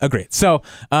 Yeah, agreed. So,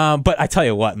 but I tell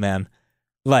you what, man,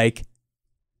 like,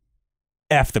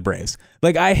 F the Braves.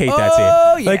 Like, I hate that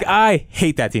team. Yeah. Like, I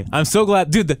hate that team. I'm so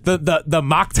glad, dude. The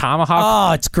mock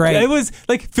tomahawk. Oh, it's great. It was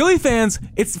like Philly fans.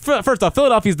 It's first off,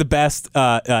 Philadelphia is the best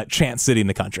chant city in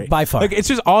the country by far. Like, it's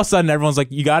just all of a sudden everyone's like,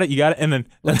 you got it, and then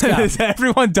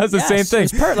everyone does the same thing.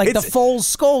 It's perfect. Like the Foles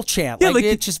skull chant. Yeah,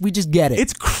 we just get it.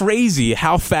 It's crazy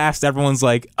how fast everyone's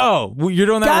like, oh, you're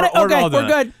doing that. Got it. Okay, we're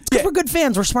good. It's because we're good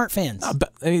fans. We're smart fans.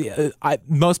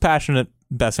 Most passionate,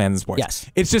 best fans in sports.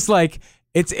 Yes. It's just like.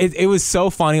 It was so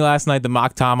funny last night. The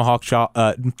mock tomahawk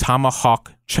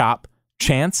chop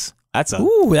chants. That's a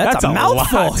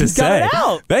mouthful. Lot to say. Got it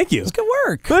out. Thank you. It's good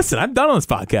work. Listen, I'm done on this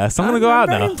podcast. I'm gonna go out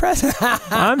now. Impressive.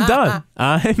 I'm done.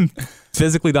 I'm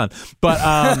physically done.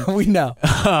 But we know.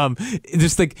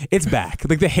 Just like it's back.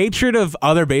 Like the hatred of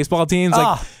other baseball teams.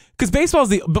 Like because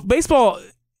baseball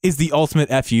is the ultimate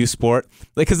FU sport,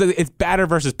 like because it's batter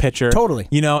versus pitcher. Totally,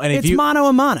 and if it's mono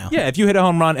a mono. Yeah, if you hit a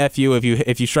home run, FU.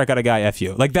 If you strike out a guy,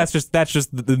 FU. Like that's just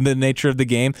the nature of the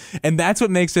game, and that's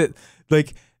what makes it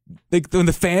like when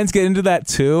the fans get into that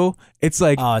too. It's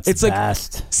like it's like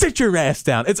best. Sit your ass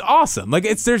down. It's awesome. Like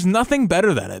there's nothing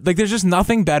better than it. Like there's just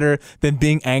nothing better than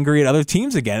being angry at other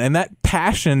teams again, and that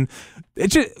passion.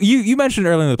 It's just you mentioned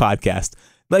earlier in the podcast,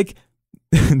 like.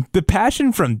 The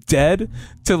passion from dead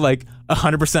to like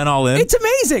 100% all in. It's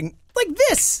amazing. like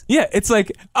this. Yeah, it's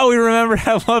like, oh, we remember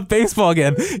how I love baseball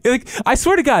again. Like, I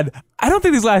swear to God, I don't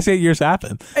think these last 8 years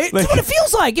happened. It's Like, what it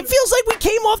feels like. It feels like we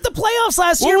came off the playoffs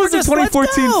last year. what was We're the just, let's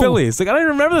 2014 go. Phillies? Like, I don't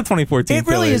even remember the 2014 It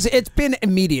really Phillies. is. It's been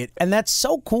immediate, and that's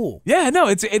so cool. Yeah, no,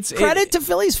 it's Credit to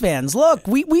Phillies fans. Look,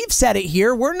 we've said it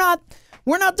here. We're not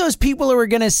those people who are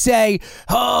going to say,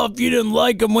 oh, if you didn't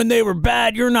like them when they were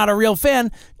bad, you're not a real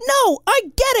fan. No, I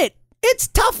get it. It's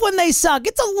tough when they suck.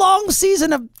 It's a long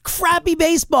season of crappy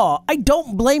baseball. I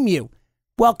don't blame you.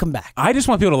 Welcome back. I just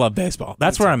want people to love baseball.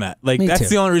 That's where I'm at. Like, Me that's too.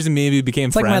 the only reason me and you became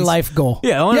It's friends. like my life goal.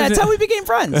 Yeah, the only that's reason- how we became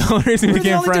friends. The only reason we We're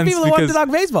became the only friends two people who wanted to because-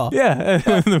 talk baseball. Yeah,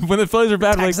 when the Phillies are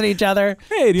bad, we're like, Texting each other.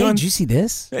 Hey, do you want- did you see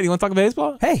this? hey, do you want to talk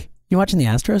baseball? Hey, you watching the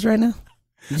Astros right now?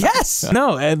 Yes.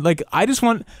 No, and like I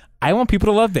want people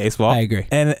to love baseball. I agree.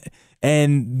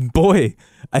 And boy,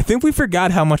 I think we forgot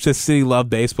how much this city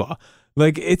loved baseball.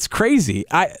 Like, it's crazy.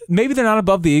 Maybe they're not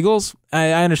above the Eagles.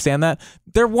 I understand that.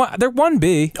 They're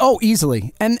 1B. Oh,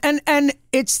 easily. And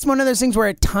it's one of those things where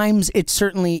at times it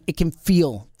can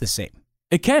feel the same.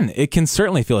 It can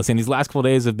certainly feel the same. These last couple of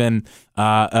days have been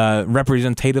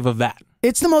representative of that.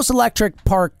 It's the most electric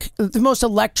park, the most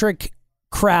electric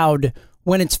crowd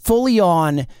when it's fully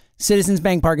on. Citizens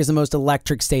Bank Park is the most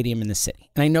electric stadium in the city.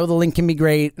 And I know the link can be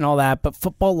great and all that, but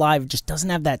Football Live just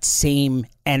doesn't have that same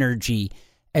energy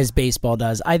as baseball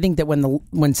does. I think that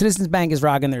when Citizens Bank is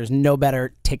rocking, there's no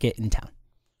better ticket in town.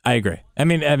 I agree. I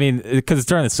mean, because it's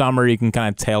during the summer, you can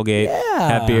kind of tailgate,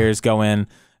 have beers, go in,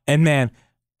 and man,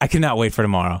 I cannot wait for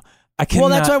tomorrow. Well,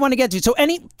 that's what I want to get to. So,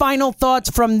 any final thoughts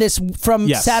from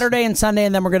Yes. Saturday and Sunday,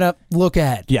 and then we're gonna look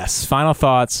ahead. Yes. Final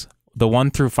thoughts. The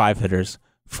 1 through 5 hitters,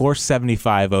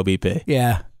 475 OBP.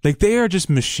 Yeah. Like, they are just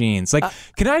machines. Like,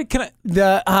 can I?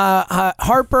 The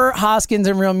Harper, Hoskins,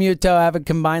 and Real Muto have a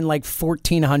combined like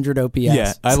 1,400 OPS.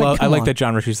 Yeah, I like that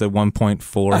John Ritchie said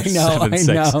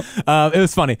 1.476. I know. It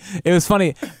was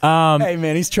funny. Hey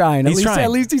man, he's trying.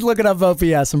 At least he's looking up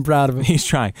OPS. I'm proud of him. He's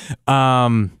trying.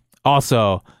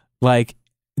 Also, like,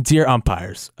 dear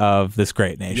umpires of this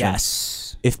great nation.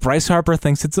 Yes. If Bryce Harper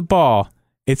thinks it's a ball,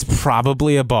 it's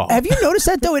probably a ball. Have you noticed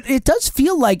that though? It does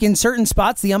feel like in certain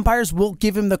spots the umpires will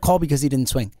give him the call because he didn't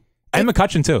swing. And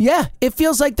McCutchen too. Yeah, it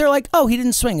feels like they're like, oh, he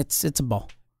didn't swing. It's a ball.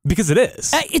 Because it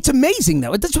is. It's amazing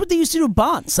though. That's what they used to do with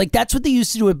Bonds. Like that's what they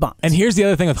used to do with Bonds. And here's the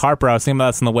other thing with Harper. I was thinking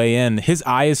about this on the way in. His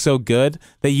eye is so good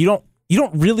that you don't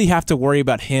really have to worry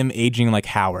about him aging like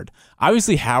Howard.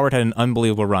 Obviously, Howard had an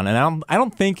unbelievable run, and I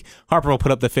don't think Harper will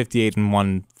put up the 58 and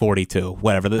 142,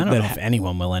 whatever. I don't know if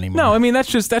anyone will anymore. No, I mean that's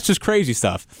just crazy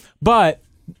stuff. But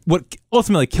what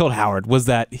ultimately killed Howard was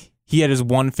that he had his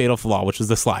one fatal flaw, which was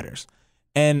the sliders.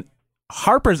 And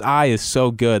Harper's eye is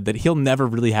so good that he'll never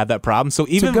really have that problem. So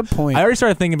even a good point. I already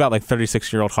started thinking about like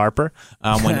 36-year-old Harper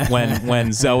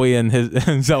when Zoe and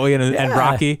and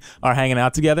Rocky are hanging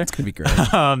out together. It's gonna be great.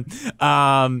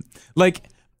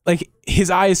 Like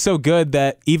his eye is so good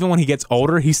that even when he gets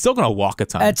older, he's still gonna walk a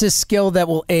ton. That's a skill that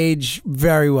will age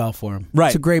very well for him. Right.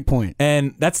 It's a great point.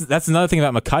 And that's another thing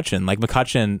about McCutchen. Like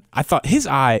McCutchen, I think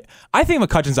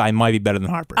McCutchen's eye might be better than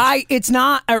Harper's. It's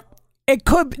not. It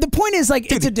could. The point is,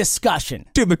 like, it's a discussion.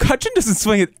 Dude, McCutchen doesn't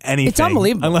swing at anything. It's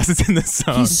unbelievable unless it's in the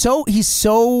zone. He's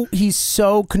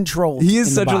so controlled. He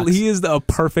is in the box. he is a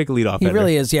perfect leadoff hitter. He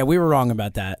really is. Yeah, we were wrong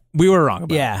about that. We were wrong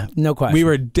about Yeah, no question. We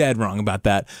were dead wrong about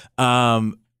that.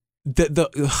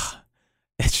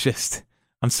 It's just,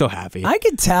 I'm so happy. I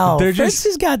could tell. They're Fritz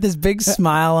has got this big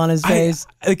smile on his face.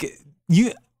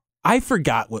 I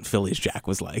forgot what Phillies Jack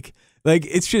was like. Like,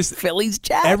 it's just Phillies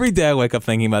Jack. every day I wake up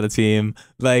thinking about the team.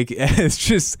 Like, it's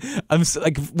just, I'm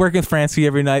like working with Francie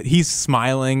every night. He's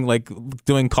smiling, like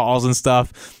doing calls and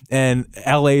stuff. And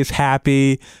LA's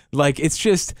happy. Like, it's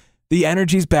just, the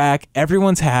energy's back.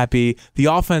 Everyone's happy. The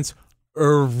offense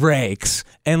rakes,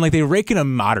 and like they rake in a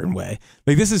modern way.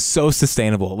 Like, this is so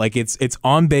sustainable. Like, it's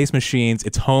on base machines,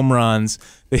 it's home runs.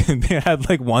 They had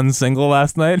like one single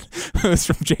last night. It was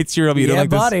from JT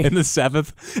Realmuto in the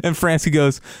 7th, and Francie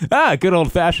goes, good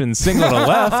old fashioned single to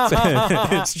left.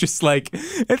 It's just like,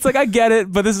 I get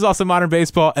it, but this is also modern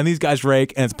baseball, and these guys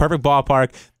rake, and it's a perfect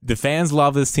ballpark. The fans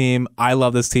love this team. I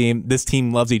love this team. This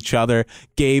team loves each other.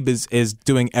 Gabe is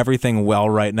doing everything well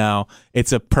right now.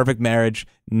 It's a perfect marriage.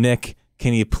 Nick,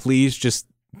 can you please just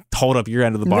hold up your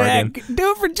end of the bargain? Nick,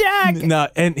 do it for Jack. No,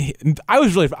 and I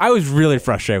was really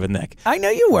frustrated with Nick. I know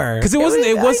you were, because it wasn't.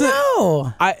 I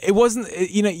know.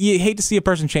 You hate to see a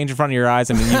person change in front of your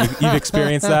eyes. I mean, you've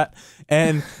experienced that.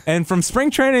 And from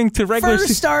spring training to regular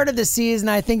first start of the season,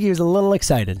 I think he was a little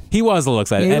excited. He was a little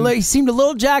excited. He seemed a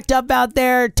little jacked up out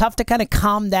there. Tough to kind of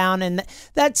calm down, and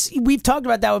we've talked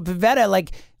about that with Pivetta.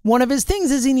 Like, one of his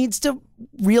things is he needs to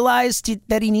realize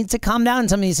that he needs to calm down in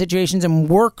some of these situations and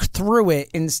work through it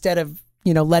instead of,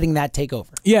 letting that take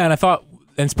over. Yeah, and I thought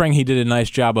in spring he did a nice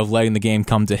job of letting the game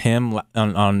come to him.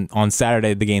 On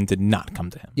Saturday, the game did not come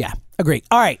to him. Yeah, agree.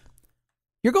 All right.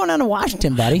 You're going down to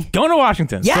Washington, buddy. Going to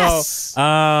Washington. Yes.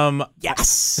 So, yes.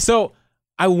 So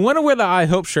I want to wear the High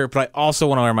Hope shirt, but I also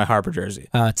want to wear my Harper jersey.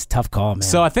 It's a tough call, man.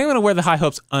 So I think I'm going to wear the High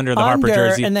Hopes under the Harper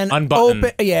jersey. And then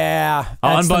unbutton. Yeah.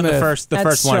 I'll unbutton the first one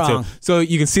or strong. two. So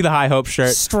you can see the High Hope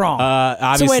shirt. Strong.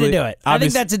 Obviously, it's a way to do it. I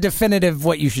think that's a definitive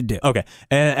what you should do. Okay.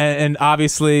 And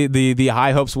obviously the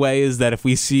High Hopes way is that if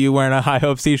we see you wearing a High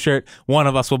Hopes t-shirt, one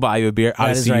of us will buy you a beer.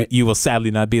 Obviously, right. you will sadly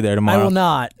not be there tomorrow. I will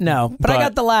not. No. But I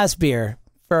got the last beer.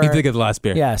 You did get the last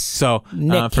beer. Yes. So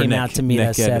Nick came out to meet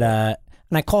us at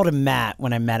and I called him Matt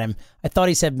when I met him. I thought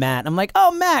he said Matt. I'm like,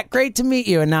 oh, Matt, great to meet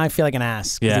you. And now I feel like an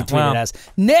ass because he tweeted us.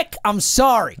 Nick, I'm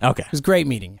sorry. Okay. It was great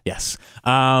meeting you. Yes.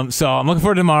 So I'm looking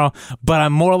forward to tomorrow, but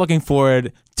I'm more looking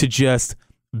forward to just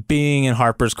being in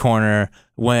Harper's corner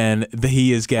when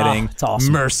he is getting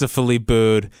awesome. mercifully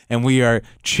booed and we are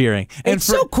cheering. And it's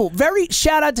so cool. Very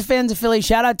shout out to fans of Philly.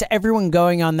 Shout out to everyone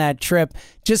going on that trip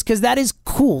just because that is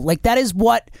cool. Like that is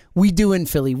what we do in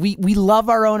Philly. We love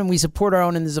our own and we support our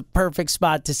own, and there's a perfect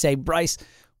spot to say, Bryce,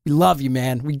 we love you,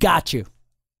 man. We got you.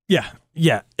 Yeah.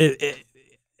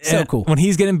 So cool. When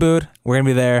he's getting booed, we're going to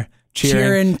be there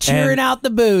cheering out the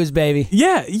boos, baby.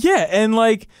 Yeah. And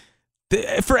like,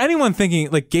 for anyone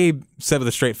thinking, like Gabe said with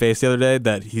a straight face the other day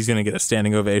that he's going to get a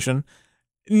standing ovation.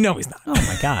 No, he's not. Oh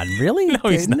my God, really? No,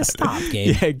 he's not. Stop,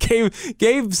 Gabe. Yeah,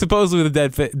 Gabe supposedly with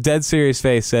a dead serious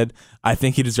face said, I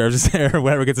think he deserves it or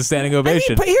whatever, gets a standing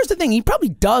ovation. But here's the thing, he probably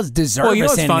does deserve a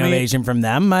standing ovation from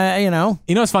them, You know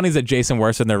what's funny is that Jason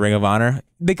Worth in their Ring of Honor,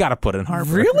 they got to put in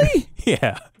Harper. Really?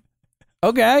 Yeah.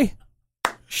 Okay.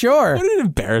 Sure. What an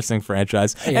embarrassing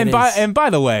franchise. And by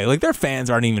the way, like their fans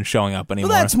aren't even showing up anymore.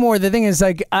 Well, that's more. The thing is,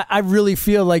 like, I really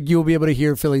feel like you'll be able to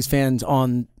hear Phillies fans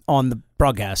on the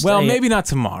broadcast. Well, maybe not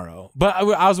tomorrow, but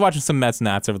I was watching some Mets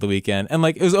Nats over the weekend, and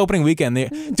like it was opening weekend.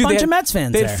 Bunch of Mets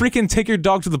fans. They had freaking Take Your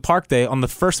Dog to the Park Day on the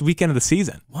first weekend of the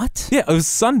season. What? Yeah, it was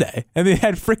Sunday, and they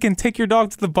had freaking Take Your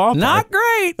Dog to the Ballpark. Not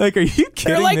great. Like, are you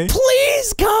kidding They're like, me?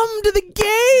 Please come to the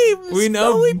games. We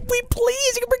know. We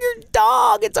please, you can bring your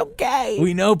dog. It's okay.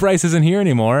 We know Bryce isn't here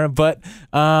anymore, but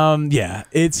yeah,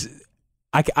 it's.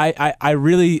 I'm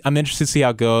interested to see how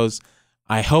it goes.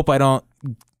 I hope I don't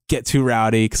get too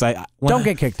rowdy because don't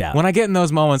get kicked out. When I get in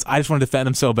those moments, I just want to defend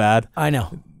him so bad. I know.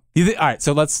 All right,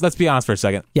 so let's be honest for a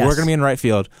second. Yes. We're gonna be in right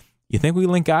field. You think we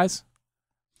link guys?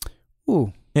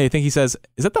 Ooh. Yeah, you think he says,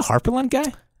 "Is that the Harperland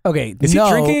guy?" Okay. Is he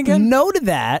drinking again? No to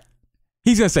that.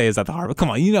 He's gonna say, "Is that the Harper?" Come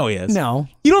on, you know he is. No.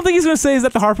 You don't think he's gonna say, "Is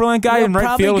that the Harperland guy?" He'll in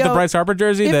right field with the Bryce Harper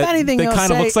jersey if that anything,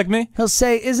 kind of looks like me? He'll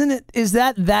say, is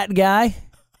that guy?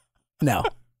 No.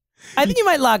 I think you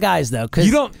might lock eyes though, because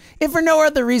if for no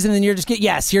other reason than you're just going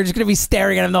to be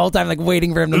staring at him the whole time, like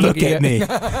waiting for him to look at me.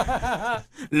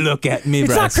 Look at me, It's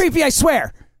Bryce. not creepy, I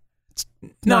swear.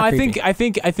 No, I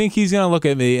think he's gonna look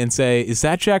at me and say, "Is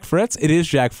that Jack Fritz?" It is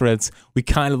Jack Fritz. We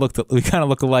kind of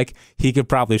look alike. He could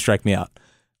probably strike me out.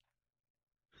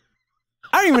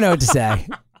 I don't even know what to say.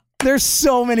 There's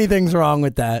so many things wrong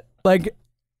with that. Like,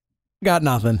 got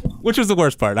nothing. Which was the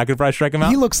worst part? I could probably strike him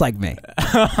out. He looks like me.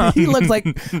 He looks like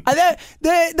the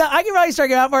I can probably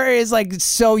strike him out part is like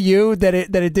so you that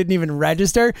it didn't even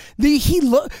register.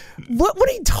 What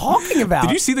are you talking about?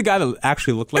 Did you see the guy that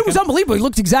actually looked like him? It was unbelievable. He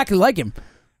looked exactly like him.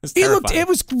 It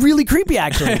was really creepy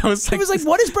actually. It was like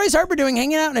what is Bryce Harper doing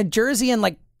hanging out in a jersey and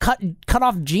like cut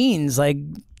off jeans like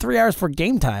 3 hours before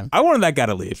game time? I wanted that guy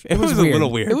to leave. It was a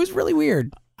little weird. It was really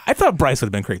weird. I thought Bryce would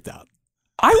have been creeped out.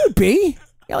 I would be.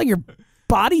 Yeah, like your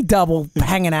body double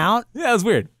hanging out. Yeah, it was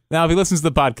weird. Now, if he listens to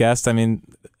the podcast, I mean,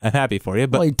 I'm happy for you.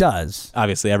 But well, he does.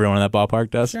 Obviously, everyone in that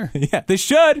ballpark does. Sure. Yeah, they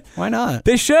should. Why not?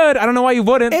 They should. I don't know why you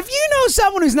wouldn't. If you know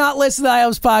someone who's not listening to the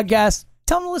IOPS podcast,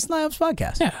 tell them to listen to the IOPS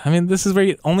podcast. Yeah, I mean, this is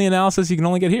where only analysis you can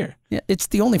only get here. Yeah, it's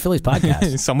the only Phillies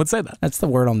podcast. Some would say that. That's the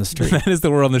word on the street. That is the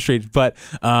word on the street. But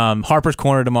Harper's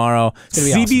Corner tomorrow.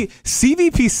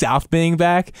 CVP South being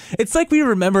back. It's like we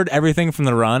remembered everything from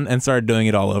the run and started doing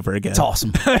it all over again. It's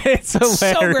awesome. It's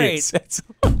hilarious. So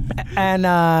great. And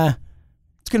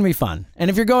it's going to be fun. And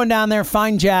if you're going down there,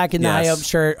 find Jack in the IOPS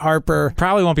shirt, Harper.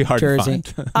 Probably won't be hard jersey.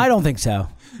 to find. I don't think so.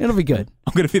 It'll be good.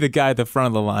 I'm going to be the guy at the front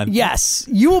of the line. Yes.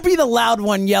 You will be the loud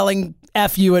one yelling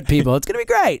F you at people. It's going to be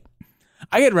great.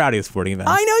 I get rowdy at sporting events.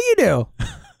 I know you do.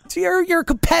 So you're a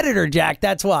competitor, Jack.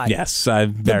 That's why. Yes,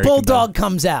 I'm very The Bulldog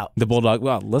comes out. The Bulldog.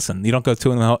 Well, listen, you don't go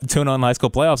 2-0 in high school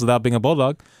playoffs without being a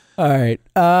Bulldog. All right.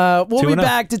 We'll be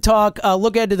back to talk.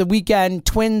 Look ahead to the weekend.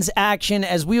 Twins action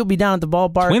as we will be down at the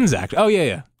ballpark. Twins action. Oh,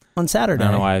 yeah. on Saturday. I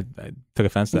don't know why I took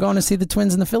offense to We're that. going to see the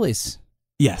Twins and the Phillies.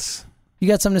 Yes. You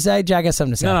got something to say? Jack has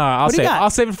something to say. No, I'll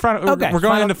save it for Okay, we're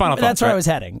going into final thoughts. That's where right? I was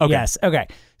heading. Okay. Yes. Okay.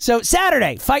 So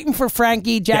Saturday, fighting for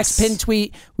Frankie. Jack's Yes. pin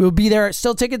tweet. We will be there.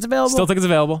 Still tickets available. Still tickets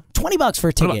available. $20 for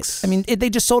a ticket. $20. I mean, they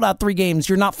just sold out 3 games.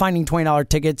 You're not finding $20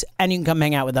 tickets, and you can come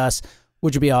hang out with us,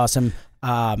 which would be awesome.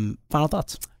 Final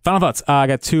thoughts. Final thoughts. I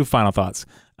got 2 final thoughts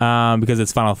because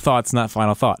it's final thoughts, not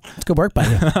final thought. It's good work by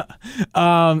you.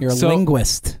 You're a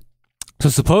linguist. So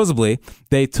supposedly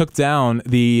they took down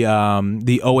the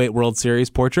 08 World Series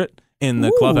portrait in the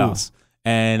Ooh. clubhouse,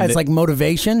 and It's like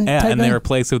motivation. yeah, type and they thing?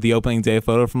 replaced it with the opening day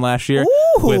photo from last year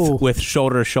Ooh. with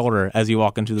shoulder to shoulder as you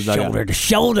walk into the dugout. shoulder to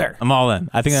shoulder. I'm all in.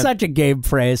 I think that Such a Gabe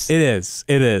phrase. it is.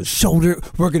 It is. Shoulder.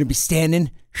 We're going to be standing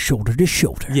shoulder to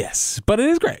shoulder. Yes, but it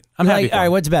is great. I'm happy. All right,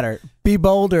 what's better? Be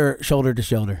bold or shoulder to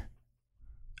shoulder?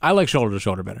 I like shoulder to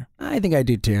shoulder better. I think I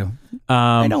do too.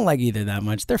 I don't like either that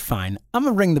much. They're fine. I'm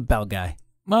a ring the bell guy.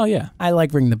 Well, yeah. I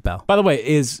like ring the bell. By the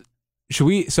way,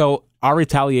 so our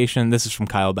retaliation, this is from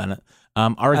Kyle Bennett. I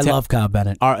love Kyle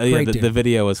Bennett. Great dude. The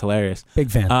video was hilarious.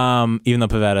 Big fan. Even though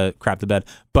Pavetta crapped the bed.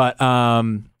 But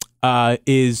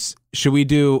should we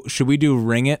do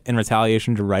Ring It in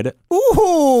retaliation to Write It?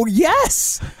 Ooh,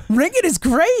 yes. Ring it is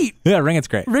great. Yeah, Ring It's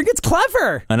great. Ring it's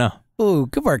clever. I know. Ooh,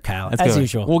 good work, Kyle. That's as good.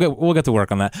 usual. We'll get to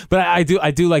work on that. But I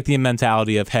do like the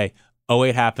mentality of, hey,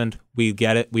 08 happened. We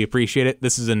get it. We appreciate it.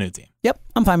 This is a new team. Yep,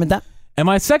 I'm fine with that. And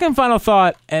my second final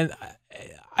thought, and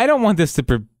I don't want this to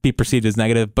be perceived as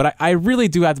negative, but I really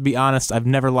do have to be honest. I've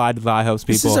never lied to the High Hopes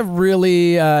people. This is a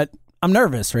really, I'm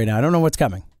nervous right now. I don't know what's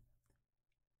coming.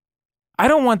 I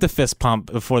don't want the fist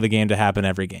pump before the game to happen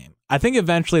every game. I think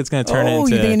eventually it's going to turn into... Oh,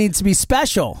 you think it needs to be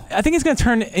special? I think it's going to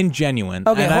turn in genuine.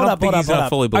 Okay, and I don't think he's going to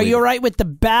fully Are believe you all it. right with the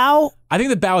bow? I think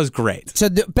the bow is great. So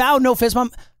the bow, no fist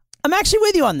bump. I'm actually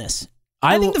with you on this.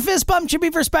 I think the fist bump should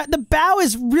be for the bow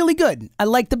is really good. I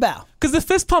like the bow. Because the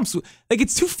fist pumps, like,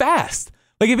 it's too fast.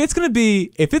 Like, if it's gonna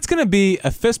be a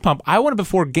fist pump, I want it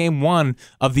before game 1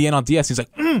 of the NLDS. He's like,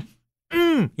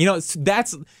 you know,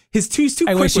 that's he's too quick.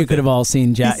 I wish you could have all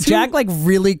seen Jack. He's too- Jack like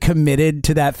really committed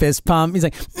to that fist pump. He's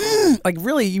like, like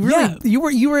really, Yeah. you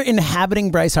were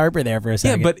inhabiting Bryce Harper there for a Yeah,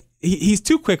 second. but he's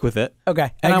too quick with it.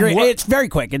 okay, And I I'm agree. wor- It's very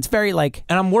quick. It's very like.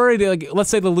 And I'm worried, like, let's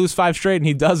say they'll lose 5 straight and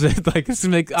he does it. Like, this is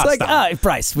make It's like, stop.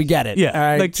 Bryce, we get it. Yeah, All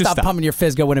right, like, just stop stop. pumping your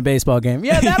fist, go win a baseball game.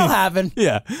 Yeah, that'll happen.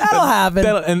 Yeah, That'll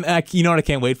happen. And you know what I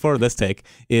can't wait for? This take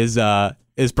is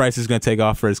Bryce is going to take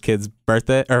off for his kid's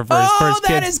birthday or for his that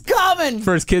kid is coming.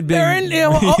 for his kid being.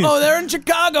 They're in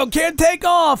Chicago. Can't take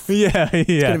off. Yeah,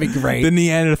 it's gonna be great. The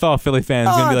Neanderthal Philly fan's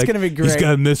gonna be it's like, gonna be he's great.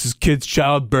 gonna miss his kid's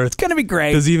childbirth. It's gonna be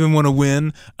great. Does he even want to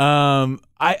win?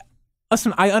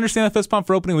 Listen, I understand the fist pump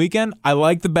for opening weekend. I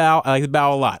like the bow. I like the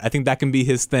bow a lot. I think that can be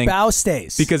his thing Bow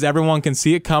stays. because everyone can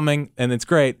see it coming and it's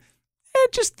great.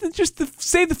 Just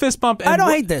save the fist pump. And I don't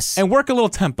hate this. and work a little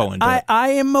tempo into it. I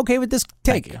am okay with this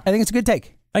take. Thank you. I think it's a good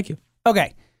take. Thank you.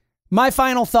 Okay. My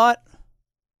final thought,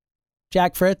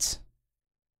 Jack Fritz.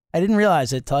 I didn't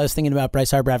realize it till I was thinking about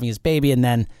Bryce Harper having his baby and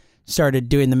then started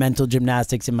doing the mental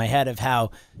gymnastics in my head of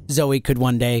how Zoe could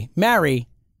one day marry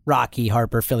Rocky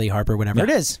Harper, Philly Harper, whatever it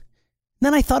is. And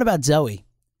then I thought about Zoe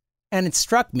and it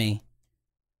struck me.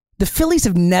 The Phillies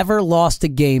have never lost a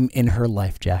game in her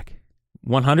life, Jack.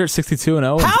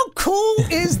 162-0. How cool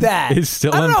is that? It's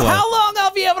still I don't in know play. how long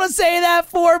I'll be able to say that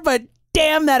for, but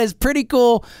damn, that is pretty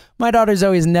cool. My daughter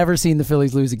Zoe has never seen the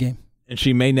Phillies lose a game. And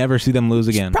she may never see them lose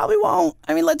again. Probably won't.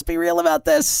 I mean, let's be real about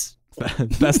this.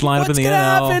 Best lineup in the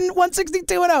NL. What's going to happen?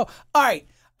 162-0. All right.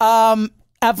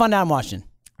 Have fun down in Washington.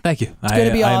 Thank you. It's going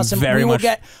to be awesome. We will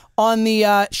get on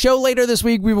the show later this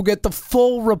week. We will get the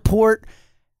full report.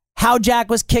 How Jack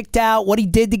was kicked out, what he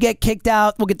did to get kicked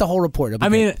out. We'll get the whole report. I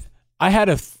mean, I had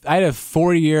a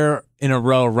 4-year in a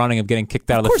row running of getting kicked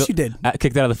out of course you did.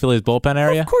 Kicked out of the Phillies bullpen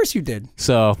area. Of course you did.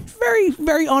 So Very,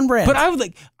 very on brand. But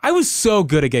I was so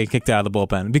good at getting kicked out of the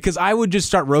bullpen because I would just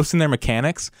start roasting their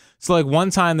mechanics. So like one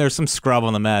time there's some scrub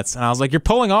on the Mets and I was like, "You're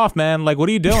pulling off, man. Like, what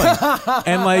are you doing?"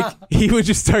 And like he would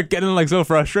just start getting like so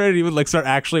frustrated. He would like start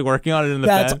actually working on it in the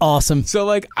That's pen. awesome. So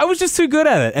like I was just too good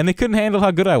at it, and they couldn't handle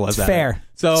how good I was. It's at fair. It.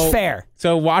 So it's fair.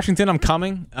 So Washington, I'm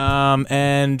coming.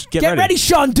 And Get ready,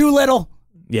 Sean Doolittle.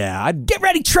 Yeah, Get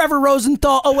ready, Trevor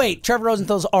Rosenthal. Oh, wait. Trevor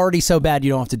Rosenthal's already so bad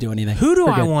you don't have to do anything. Who do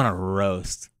We're I good. want to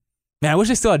roast? Man, I wish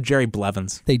I still had Jerry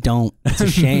Blevins. They don't. It's a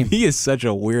shame. He is such a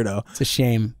weirdo. It's a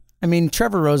shame. I mean,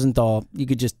 Trevor Rosenthal, you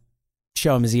could just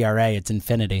show him his ERA. It's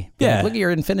infinity. Be Yeah. like, look at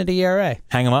your infinity ERA.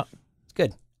 Hang him up. It's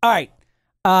good. All right.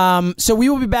 So we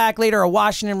will be back later, a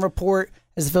Washington report,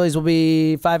 as the Phillies will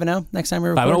be 5-0 next time we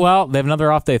record. Well, they have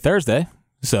another off day Thursday,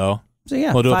 so So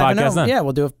yeah, we'll do a 5-0. podcast then. Yeah,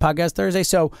 we'll do a podcast Thursday.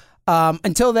 So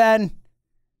until then,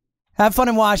 Have fun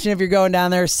in Washington if you're going down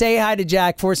there. Say hi to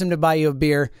Jack. Force him to buy you a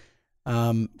beer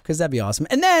because that'd be awesome.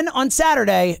 And then on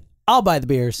Saturday, I'll buy the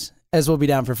beers as we'll be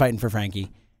down for Fighting for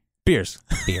Frankie. Beers.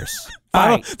 All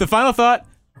right. The final thought,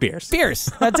 beers. Beers.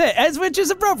 That's it. Which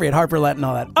is appropriate. Harper Lent and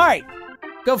all that. All right.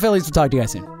 Go Phillies. We'll talk to you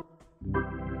guys soon.